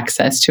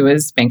 access to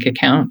his bank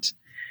account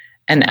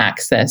and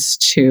access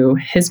to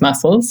his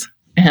muscles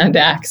and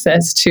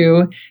access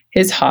to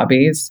his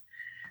hobbies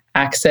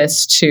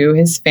access to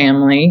his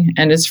family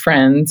and his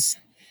friends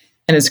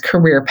and his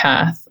career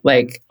path.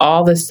 Like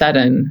all of a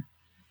sudden,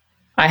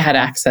 I had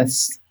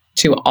access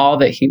to all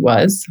that he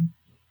was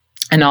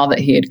and all that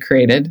he had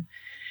created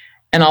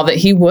and all that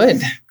he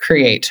would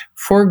create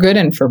for good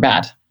and for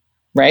bad,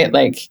 right?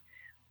 Like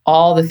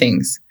all the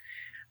things.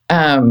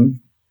 And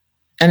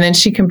then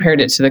she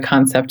compared it to the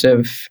concept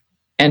of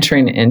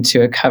entering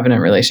into a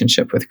covenant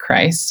relationship with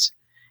Christ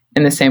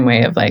in the same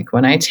way of like,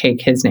 when I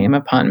take his name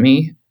upon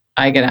me,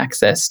 I get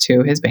access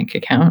to his bank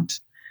account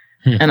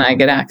and I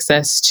get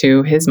access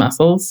to his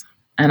muscles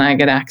and I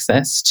get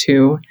access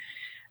to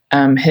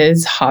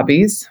his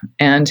hobbies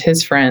and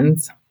his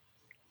friends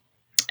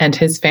and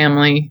his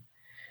family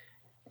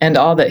and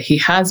all that he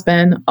has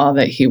been, all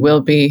that he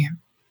will be,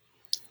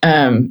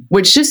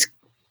 which just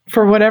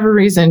for whatever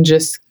reason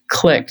just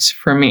clicked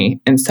for me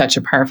in such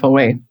a powerful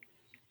way.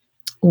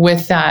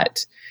 With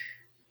that,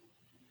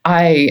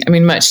 I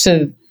mean, much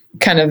to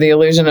kind of the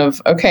illusion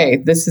of, okay,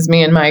 this is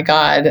me and my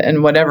God,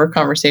 and whatever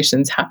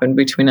conversations happen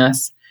between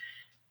us,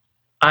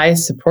 I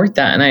support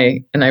that.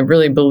 And I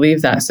really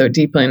believe that so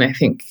deeply. And I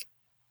think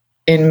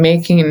in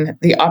making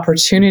the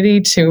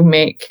opportunity to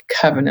make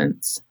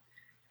covenants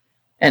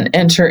and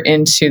enter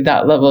into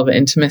that level of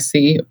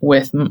intimacy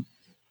with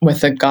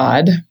a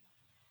God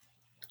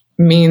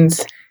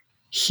means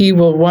he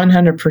will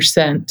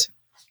 100%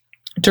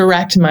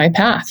 direct my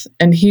path,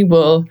 and he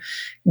will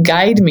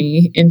guide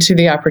me into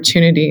the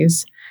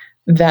opportunities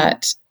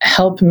that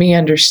help me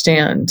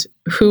understand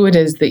who it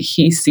is that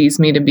he sees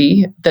me to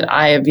be that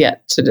I have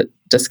yet to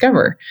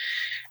discover.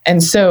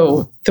 And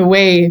so the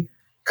way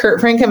Kurt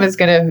Francom is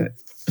going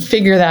to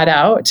figure that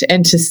out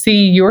and to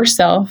see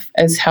yourself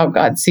as how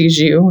God sees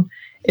you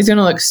is going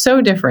to look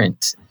so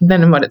different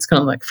than what it's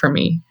going to look for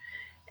me.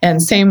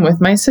 And same with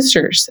my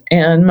sisters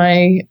and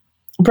my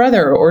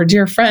brother or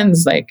dear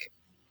friends. Like,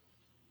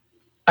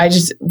 I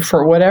just,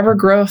 for whatever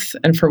growth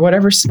and for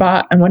whatever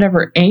spot and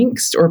whatever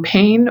angst or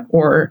pain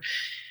or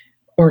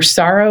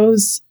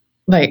sorrows,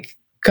 like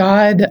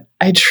God,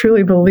 I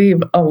truly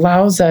believe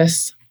allows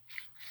us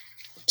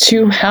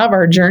to have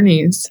our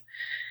journeys,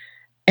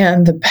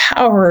 and the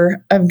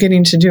power of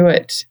getting to do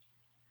it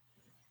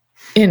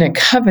in a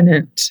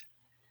covenant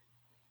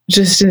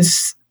just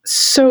is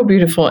so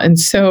beautiful and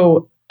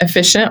so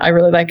efficient. I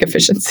really like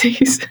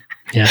efficiencies.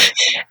 Yeah.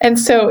 And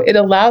so it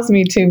allows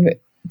me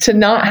to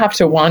not have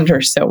to wander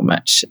so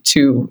much,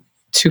 to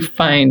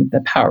find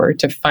the power,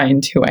 to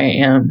find who I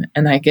am.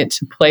 And I get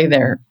to play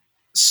there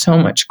so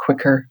much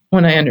quicker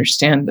when I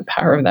understand the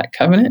power of that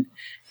covenant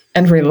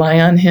and rely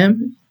on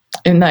him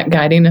in that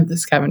guiding of the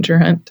scavenger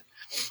hunt.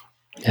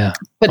 Yeah.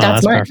 But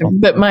that's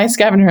but my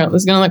scavenger hunt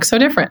was going to look so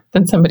different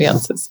than somebody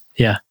else's.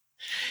 Yeah.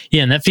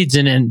 Yeah. And that feeds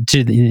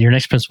into your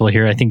next principle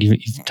here. I think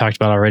you've talked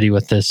about already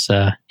with this,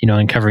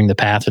 uncovering the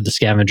path of the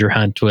scavenger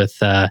hunt with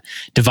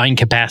divine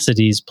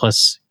capacities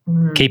plus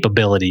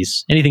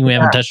capabilities. Anything we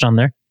haven't touched on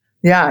there?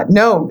 Yeah.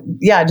 No.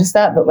 Yeah. Just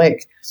that. But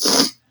like,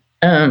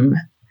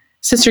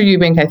 Sister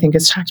Eubank, I think,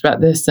 has talked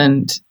about this,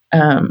 and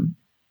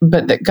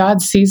but that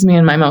God sees me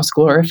in my most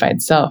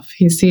glorified self.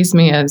 He sees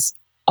me as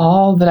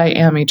all that I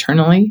am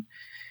eternally.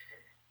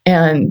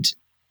 And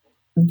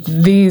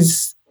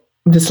this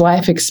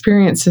life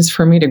experience is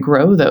for me to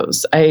grow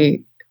those.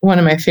 One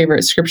of my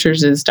favorite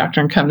scriptures is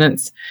Doctrine and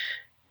Covenants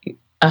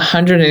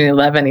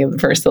 111,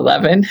 verse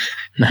 11.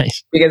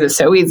 Nice. Because it's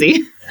so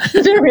easy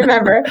to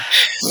remember.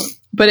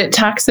 But it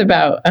talks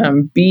about,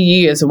 be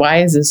ye as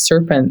wise as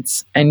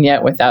serpents and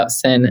yet without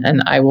sin,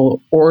 and I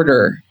will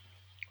order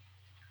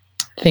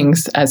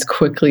things as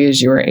quickly as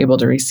you are able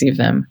to receive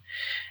them.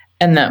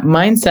 And that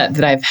mindset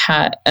that I've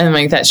had, and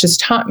like that's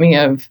just taught me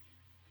of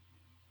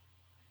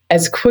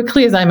as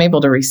quickly as I'm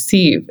able to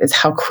receive is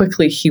how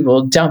quickly he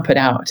will dump it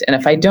out. And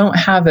if I don't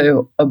have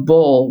a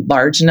bowl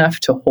large enough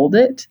to hold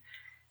it,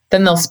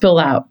 then they'll spill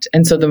out.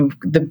 And so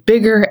the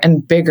bigger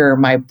and bigger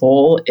my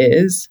bowl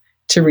is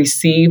to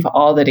receive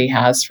all that he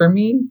has for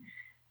me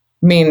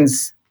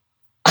means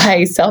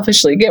I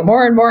selfishly get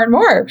more and more and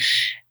more.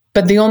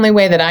 But the only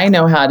way that I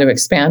know how to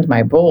expand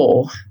my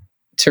bowl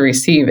to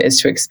receive is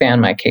to expand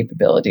my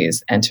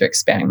capabilities and to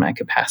expand my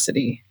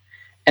capacity.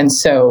 And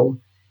so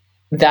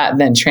that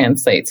then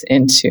translates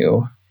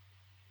into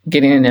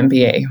getting an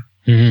MBA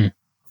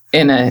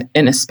in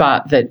a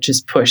spot that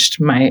just pushed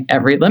my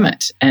every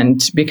limit.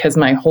 And because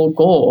my whole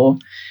goal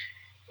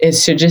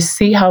is to just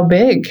see how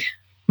big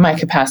my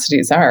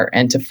capacities are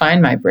and to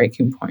find my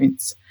breaking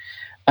points,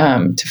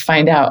 to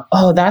find out,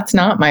 oh, that's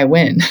not my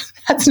win.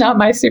 That's not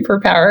my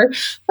superpower.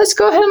 Let's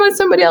go ahead and let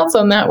somebody else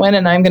own that win.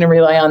 And I'm going to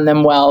rely on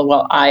them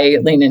while I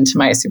lean into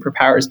my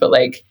superpowers. But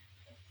like,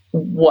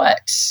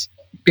 what?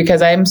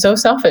 Because I'm so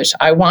selfish.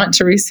 I want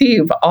to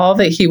receive all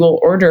that he will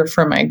order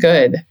for my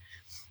good.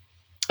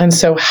 And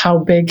so how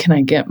big can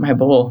I get my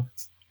bowl?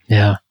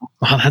 Yeah.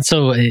 Wow, that's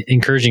so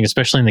encouraging,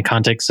 especially in the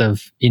context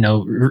of,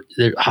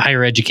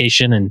 higher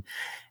education and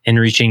and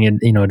reaching,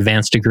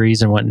 advanced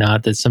degrees and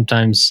whatnot, that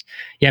sometimes,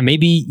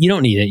 maybe you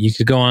don't need it. You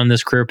could go on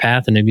this career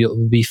path and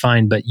it'll be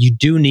fine, but you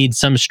do need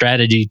some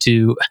strategy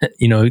to,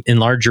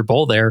 enlarge your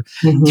bowl there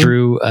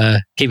through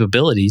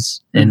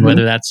capabilities. And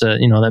whether that's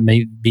that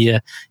may be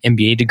a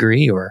MBA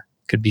degree or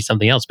could be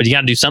something else, but you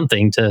got to do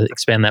something to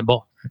expand that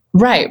bowl.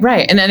 Right.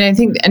 And then I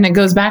think, and it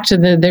goes back to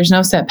there's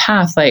no set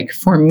path. Like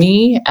for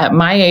me at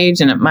my age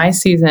and at my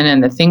season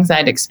and the things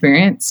I'd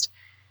experienced,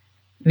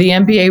 the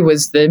MBA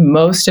was the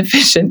most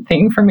efficient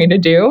thing for me to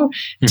do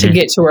to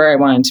get to where I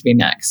wanted to be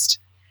next.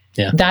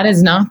 Yeah. That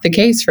is not the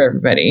case for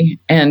everybody,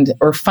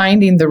 or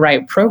finding the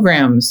right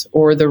programs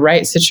or the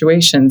right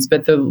situations,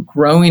 but the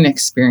growing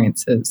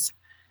experiences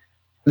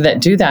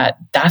that do that.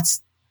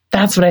 That's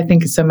what I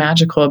think is so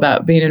magical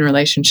about being in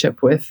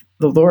relationship with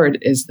the Lord,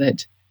 is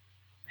that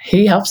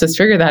He helps us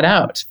figure that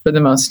out for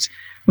the most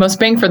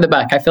bang for the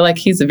buck. I feel like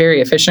He's a very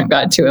efficient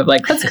God too, of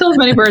like, let's kill as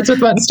many birds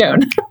with one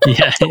stone.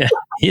 Yeah.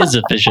 He is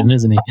efficient,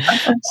 isn't he?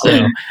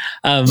 So,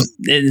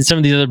 and some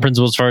of these other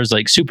principles, as far as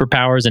like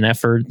superpowers and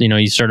effort,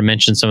 you sort of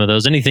mentioned some of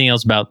those. Anything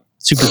else about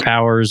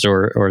superpowers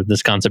or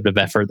this concept of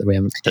effort that we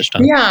haven't touched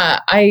on? Yeah.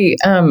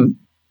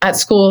 At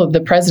school,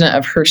 the president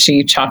of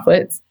Hershey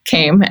Chocolates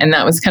came, and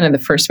that was kind of the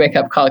first wake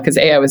up call. Because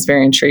I was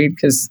very intrigued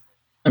because,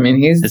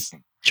 he's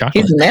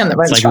chocolate. He's the man that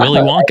runs like chocolate.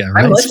 Willy Wonka,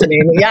 right? I'm listening.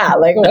 Yeah,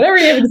 like whatever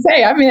you have to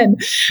say, I'm in.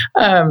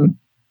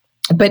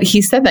 But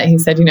he said that. He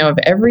said, of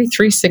every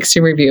 360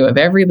 review, of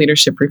every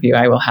leadership review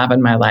I will have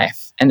in my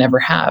life and never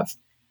have,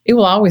 it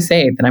will always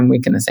say that I'm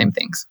weak in the same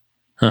things.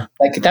 Huh.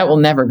 Like that will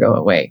never go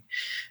away.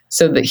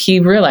 So that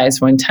he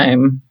realized one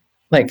time,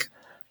 like,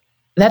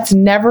 that's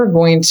never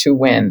going to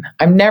win.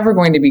 I'm never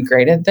going to be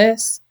great at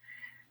this.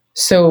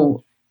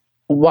 So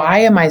why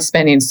am I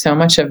spending so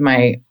much of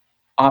my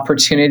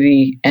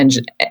opportunity and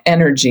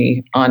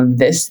energy on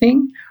this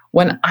thing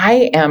when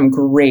I am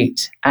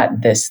great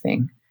at this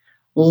thing?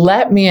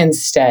 Let me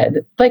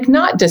instead,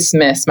 not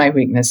dismiss my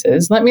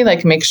weaknesses. Let me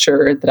make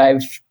sure that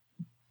I've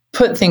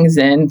put things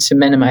in to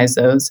minimize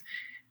those.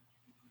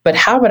 But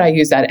how would I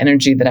use that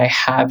energy that I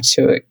have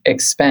to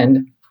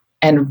expend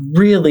and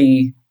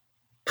really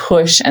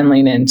push and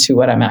lean into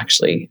what I'm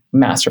actually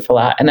masterful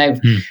at? And I've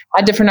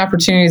had different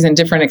opportunities and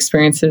different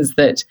experiences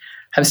that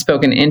have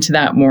spoken into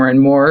that more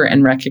and more,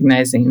 and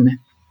recognizing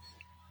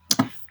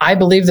I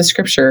believe the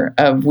scripture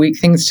of weak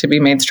things to be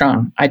made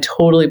strong. I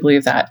totally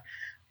believe that.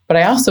 But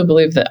I also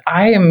believe that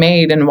I am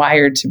made and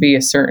wired to be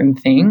a certain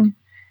thing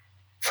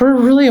for a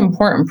really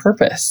important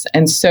purpose.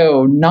 And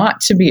so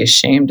not to be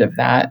ashamed of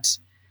that,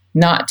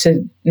 not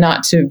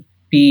to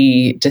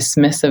be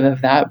dismissive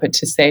of that, but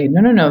to say,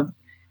 no,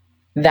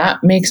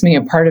 that makes me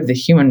a part of the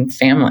human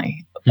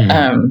family.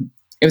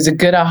 It was a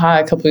good aha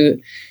a couple of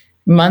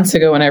months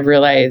ago when I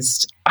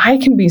realized I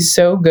can be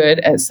so good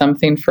at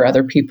something for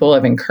other people,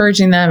 of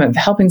encouraging them, of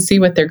helping see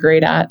what they're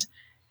great at,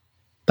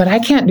 but I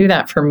can't do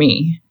that for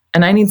me.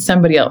 And I need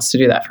somebody else to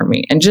do that for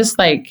me. And just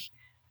like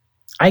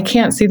I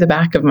can't see the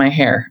back of my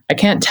hair, I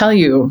can't tell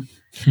you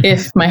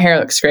if my hair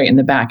looks great in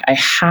the back. I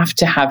have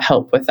to have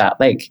help with that.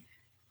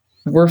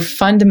 We're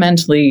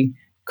fundamentally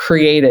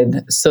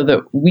created so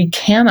that we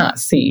cannot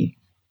see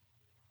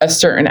a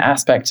certain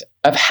aspect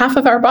of half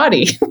of our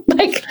body.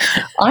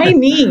 I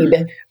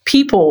need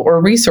people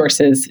or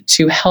resources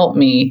to help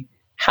me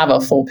have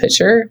a full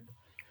picture.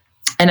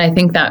 And I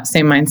think that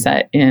same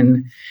mindset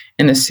in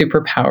the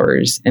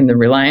superpowers and the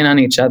relying on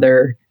each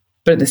other,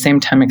 but at the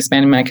same time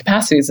expanding my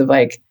capacities of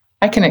I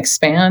can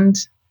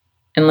expand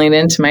and lean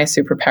into my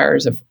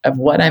superpowers of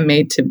what I'm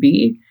made to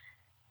be,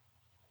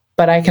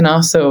 but I can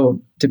also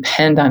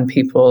depend on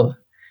people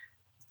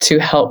to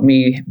help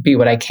me be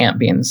what I can't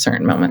be in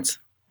certain moments.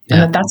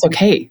 Yeah. And that's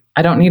okay.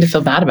 I don't need to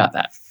feel bad about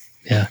that.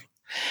 Yeah.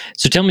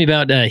 So tell me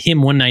about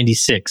hymn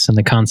 196 and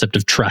the concept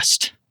of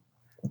trust.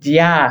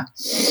 Yeah.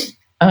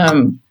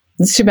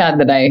 It's too bad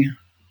that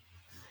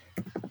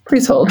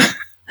please hold.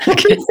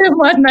 Okay.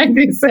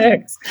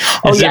 196.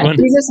 Oh, yeah.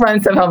 Jesus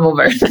runs of humble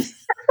birth.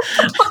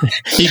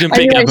 You can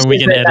pick up and we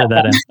can edit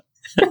that out.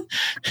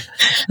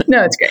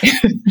 No, it's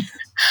great.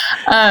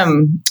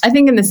 I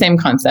think in the same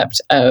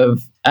concept of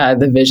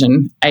the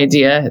vision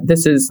idea,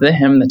 this is the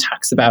hymn that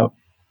talks about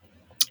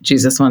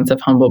Jesus once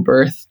of humble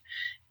birth,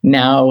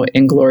 now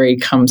in glory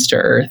comes to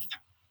earth.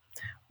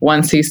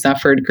 Once he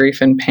suffered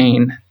grief and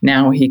pain,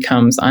 now he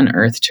comes on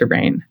earth to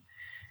reign.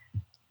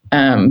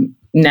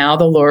 Now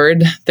the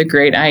Lord, the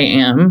great I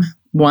am,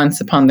 once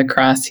upon the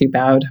cross he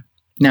bowed,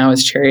 now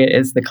his chariot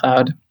is the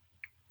cloud.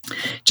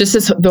 Just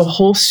as the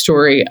whole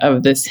story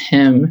of this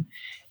hymn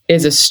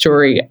is a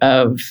story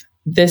of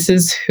this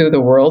is who the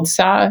world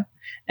saw,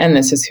 and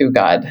this is who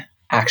God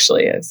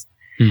actually is.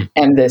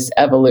 And this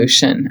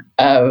evolution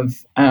of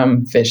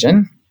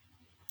vision.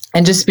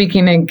 And just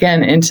speaking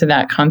again into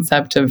that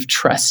concept of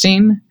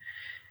trusting,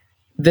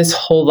 this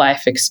whole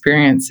life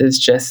experience is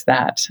just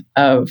that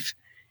of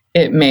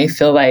it may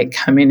feel like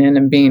coming in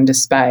and being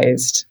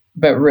despised,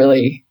 but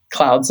really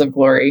clouds of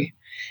glory.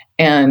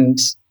 And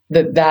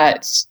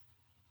that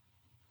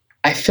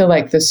I feel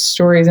like the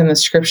stories in the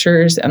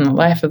scriptures and the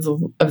life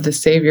of the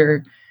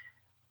Savior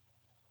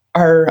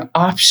are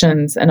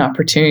options and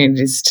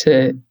opportunities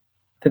to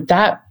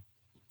that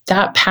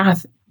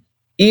path,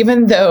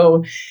 even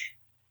though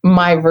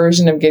my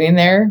version of getting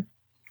there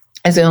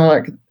is going to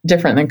look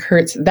different than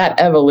Kurt's, that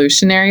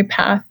evolutionary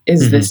path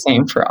is the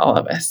same for all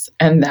of us.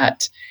 And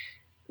that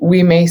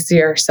we may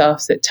see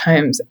ourselves at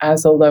times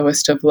as the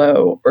lowest of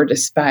low or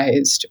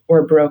despised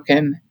or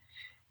broken.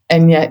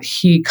 And yet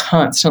he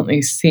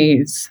constantly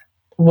sees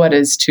what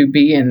is to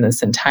be in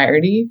this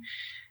entirety.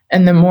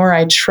 And the more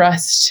I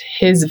trust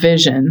his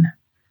vision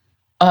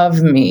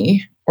of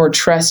me or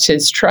trust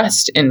his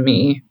trust in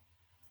me,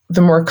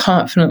 the more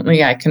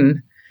confidently I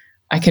can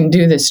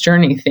do this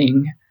journey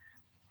thing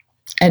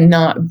and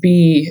not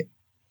be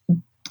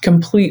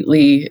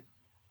completely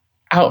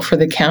out for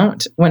the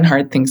count when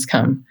hard things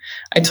come.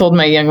 I told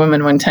my young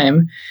woman one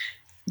time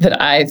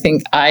that I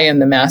think I am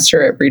the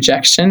master at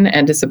rejection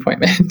and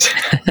disappointment.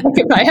 Like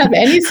if I have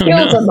any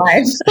skills in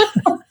life,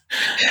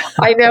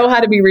 I know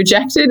how to be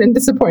rejected and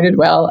disappointed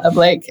well, of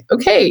like,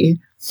 okay,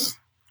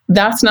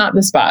 that's not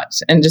the spot.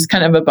 And just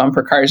kind of a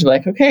bumper card of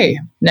like, okay,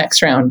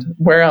 next round,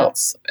 where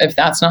else? If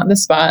that's not the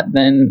spot,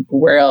 then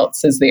where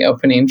else is the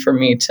opening for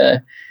me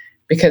to,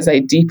 because I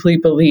deeply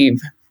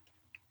believe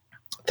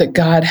that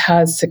God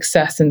has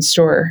success in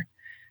store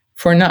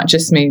for not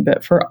just me,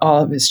 but for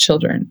all of his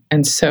children.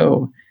 And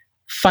so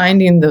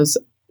finding those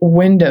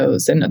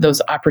windows and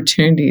those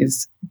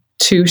opportunities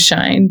to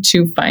shine,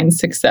 to find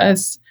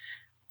success,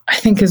 I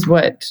think that's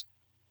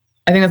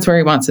where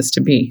he wants us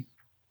to be.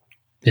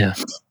 Yeah.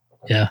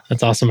 Yeah.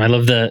 That's awesome. I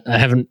love I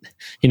haven't,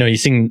 you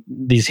sing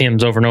these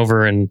hymns over and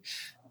over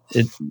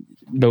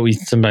but we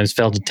sometimes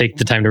fail to take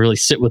the time to really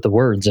sit with the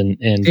words and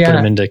put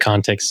them into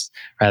context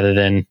rather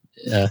than,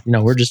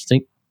 we're just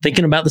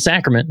thinking about the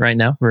sacrament right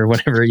now or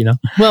whatever,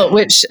 Well,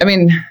 which, I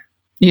mean,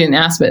 you didn't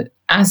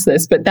ask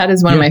this, but that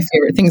is one of my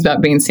favorite things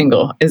about being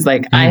single is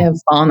like, I have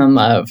fallen in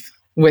love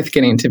with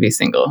getting to be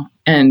single.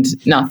 And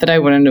not that I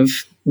wouldn't have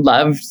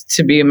loved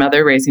to be a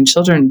mother raising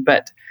children,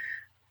 but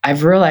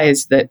I've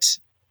realized that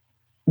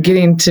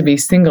getting to be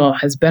single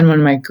has been one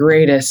of my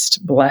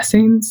greatest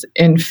blessings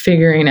in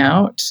figuring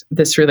out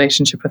this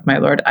relationship with my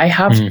Lord. I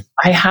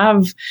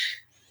have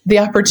the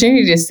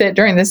opportunity to sit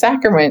during the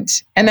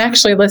sacrament and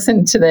actually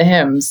listen to the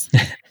hymns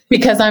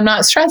because I'm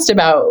not stressed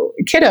about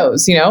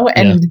kiddos,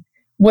 and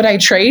would I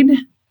trade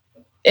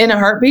in a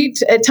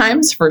heartbeat at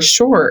times? For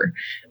sure.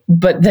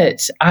 But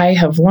that I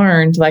have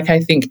learned, like I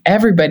think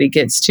everybody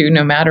gets to,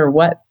 no matter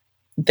what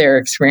their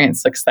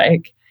experience looks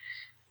like,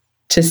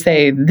 to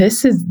say,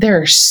 there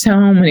are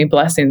so many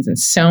blessings and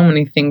so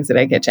many things that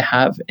I get to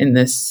have in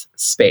this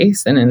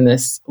space and in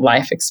this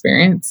life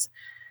experience,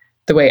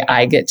 the way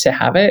I get to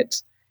have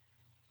it.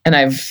 And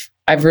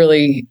I've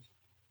really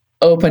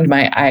opened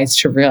my eyes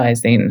to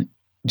realizing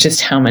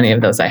just how many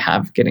of those I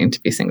have getting to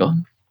be single.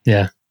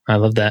 Yeah. I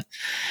love that.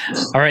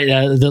 All right.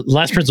 The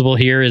last principle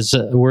here is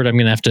a word I'm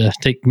going to have to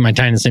take my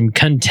time to say: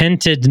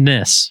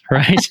 contentedness,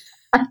 right?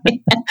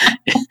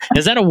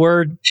 Is that a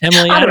word,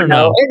 Emily? I don't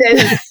know. It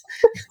is.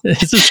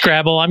 It's a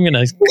Scrabble. I'm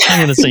gonna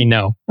say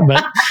no,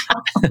 but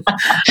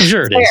I'm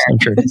sure it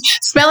is.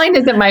 Spelling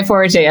isn't my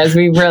forte, as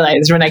we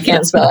realized when I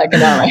can't spell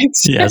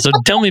economics. Yeah. So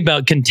tell me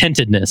about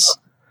contentedness.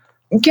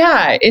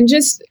 Yeah, and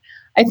just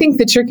I think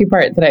the tricky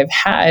part that I've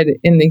had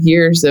in the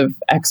years of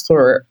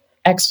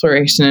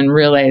exploration and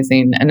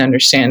realizing and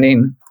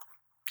understanding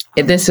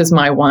this is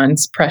my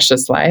once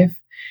precious life,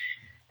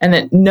 and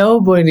that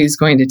nobody's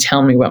going to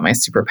tell me what my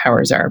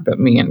superpowers are but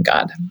me and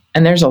God.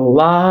 And there's a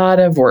lot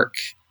of work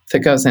that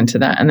goes into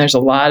that. And there's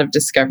a lot of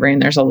discovery,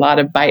 and there's a lot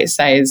of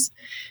bite-sized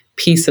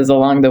pieces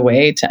along the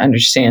way to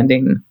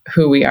understanding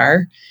who we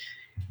are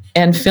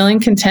and feeling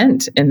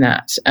content in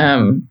that,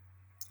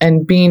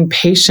 and being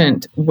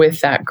patient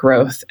with that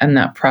growth and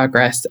that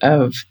progress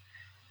of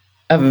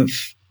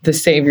the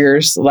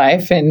Savior's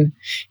life. And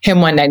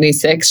hymn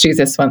 196,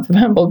 Jesus Once of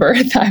Humble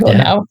Birth, I will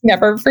now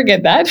never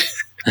forget that,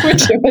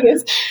 which it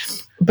is.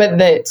 But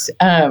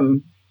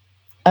that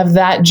of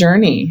that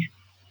journey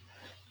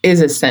is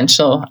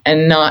essential,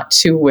 and not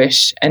to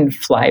wish and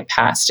fly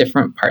past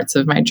different parts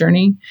of my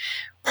journey.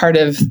 Part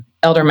of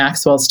Elder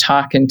Maxwell's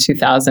talk in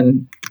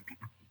 2000,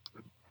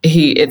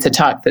 it's a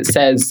talk that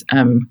says,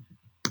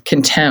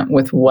 content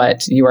with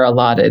what you are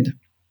allotted.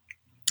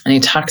 And he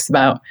talks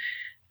about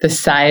the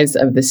size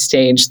of the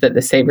stage that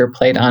the Savior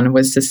played on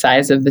was the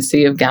size of the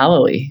Sea of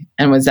Galilee,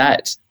 and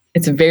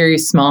it's a very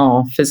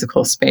small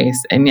physical space.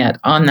 And yet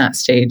on that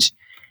stage,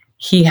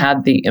 he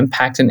had the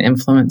impact and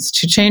influence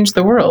to change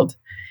the world.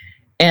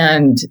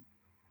 And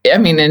I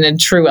mean, in a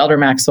true Elder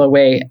Maxwell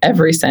way,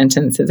 every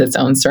sentence is its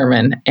own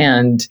sermon,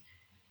 and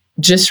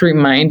just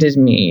reminded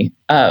me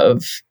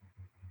of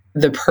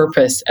the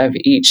purpose of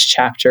each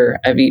chapter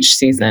of each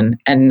season,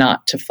 and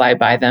not to fly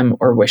by them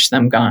or wish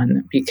them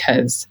gone,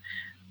 because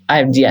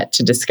I've yet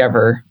to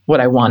discover what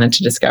I wanted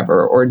to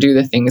discover or do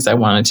the things I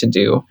wanted to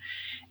do.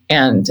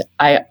 And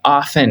I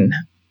often,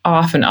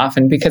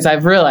 because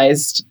I've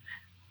realized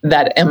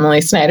that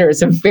Emily Snyder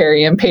is a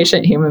very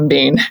impatient human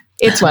being.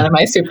 It's one of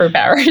my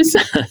superpowers.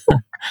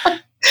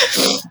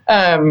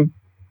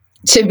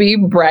 to be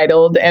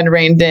bridled and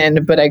reined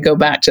in, but I go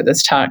back to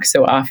this talk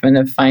so often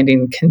of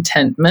finding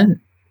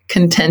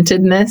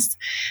contentedness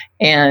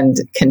and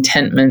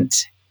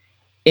contentment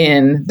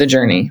in the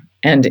journey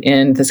and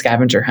in the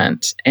scavenger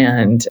hunt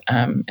and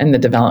the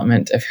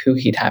development of who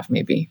he'd have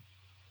me be.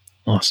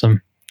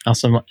 Awesome.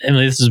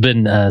 Emily, this has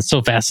been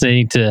so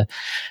fascinating to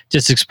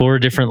just explore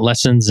different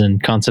lessons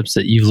and concepts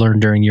that you've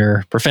learned during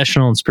your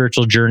professional and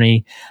spiritual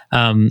journey.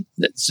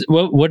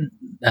 What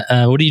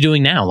are you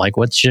doing now? Like,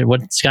 what's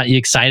got you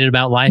excited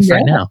about life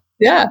right now?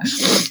 Yeah.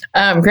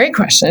 Great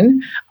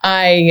question.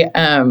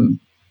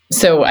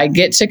 So I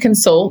get to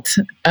consult.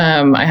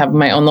 I have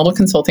my own little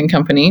consulting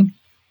company,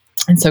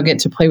 and so get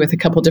to play with a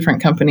couple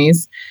different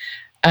companies,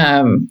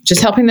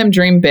 just helping them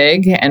dream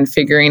big and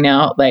figuring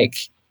out like,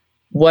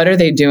 what are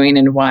they doing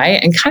and why?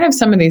 And kind of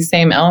some of these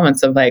same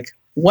elements of like,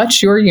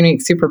 what's your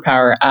unique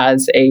superpower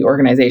as a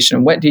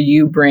organization? What do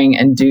you bring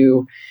and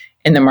do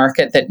in the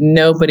market that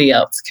nobody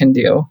else can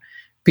do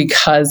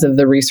because of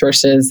the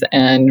resources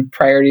and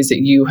priorities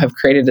that you have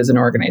created as an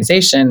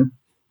organization?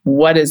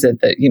 What is it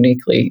that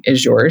uniquely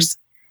is yours?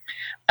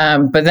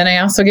 But then I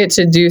also get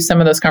to do some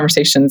of those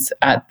conversations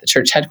at the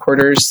church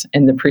headquarters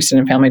in the priesthood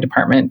and family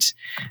department.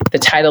 The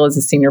title is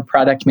a senior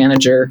product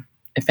manager.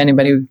 If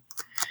anybody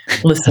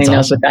listening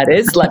knows what that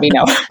is, let me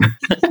know.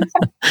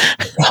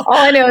 All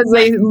I know is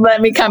they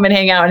let me come and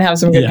hang out and have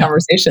some good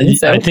conversations.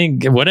 So I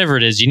think whatever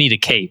it is, you need a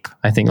cape.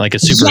 I think like a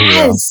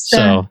superhero. Yes.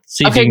 So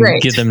see if you can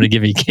get them to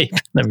give you a cape.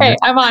 Hey,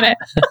 I'm on it.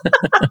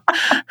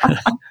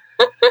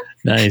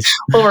 Nice.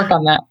 We'll work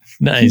on that.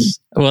 Nice.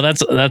 Well,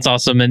 that's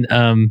awesome. And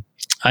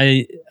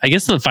I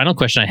guess the final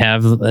question I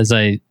have, as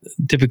I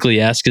typically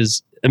ask,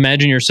 is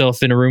imagine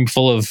yourself in a room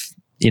full of,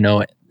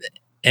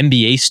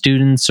 MBA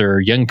students or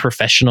young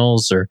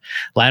professionals or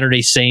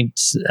Latter-day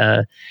Saints,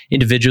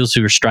 individuals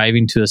who are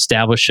striving to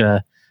establish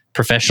a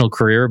professional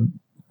career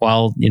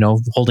while,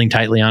 holding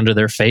tightly onto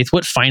their faith.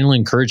 What final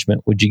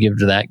encouragement would you give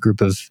to that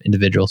group of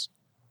individuals?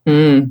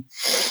 That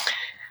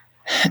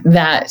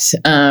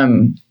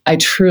I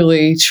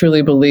truly,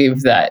 truly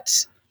believe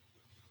that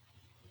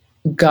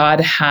God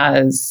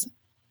has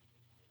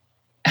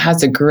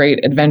a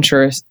great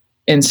adventure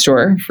in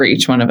store for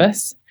each one of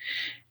us.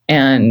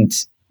 And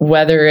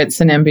whether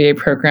it's an MBA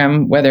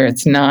program, whether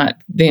it's not,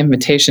 the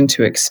invitation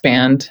to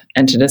expand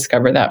and to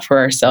discover that for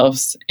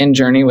ourselves in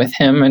journey with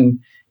him and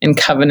in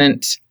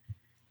covenant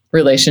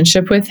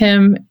relationship with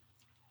him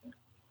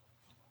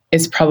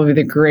is probably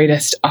the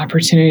greatest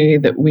opportunity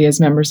that we as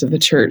members of the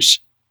church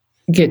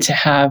get to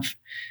have.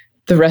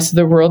 The rest of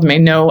the world may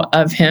know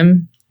of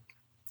him,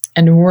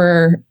 and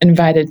we're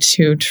invited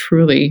to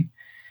truly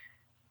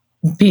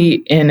be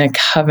in a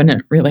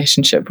covenant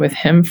relationship with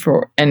him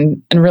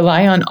and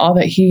rely on all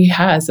that he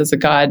has as a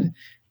God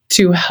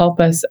to help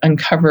us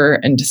uncover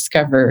and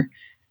discover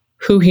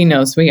who he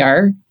knows we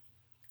are,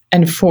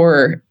 and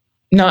for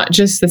not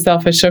just the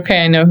selfish,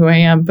 okay, I know who I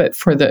am, but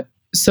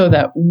so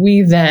that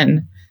we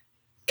then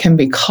can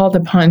be called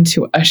upon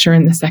to usher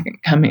in the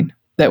second coming,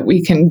 that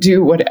we can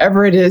do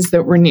whatever it is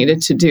that we're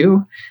needed to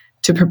do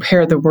to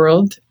prepare the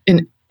world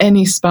in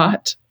any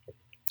spot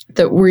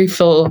that we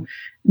feel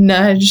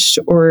nudged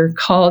or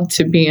called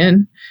to be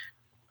in,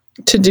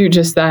 to do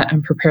just that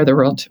and prepare the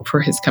world for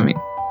his coming.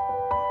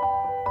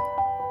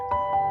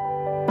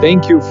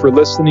 Thank you for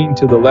listening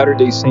to the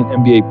Latter-day Saint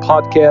MBA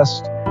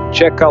podcast.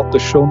 Check out the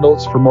show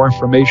notes for more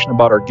information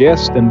about our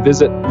guest and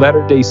visit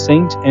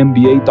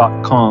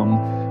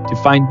latterdaysaintmba.com to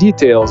find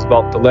details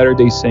about the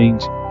Latter-day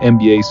Saint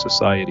MBA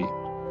Society.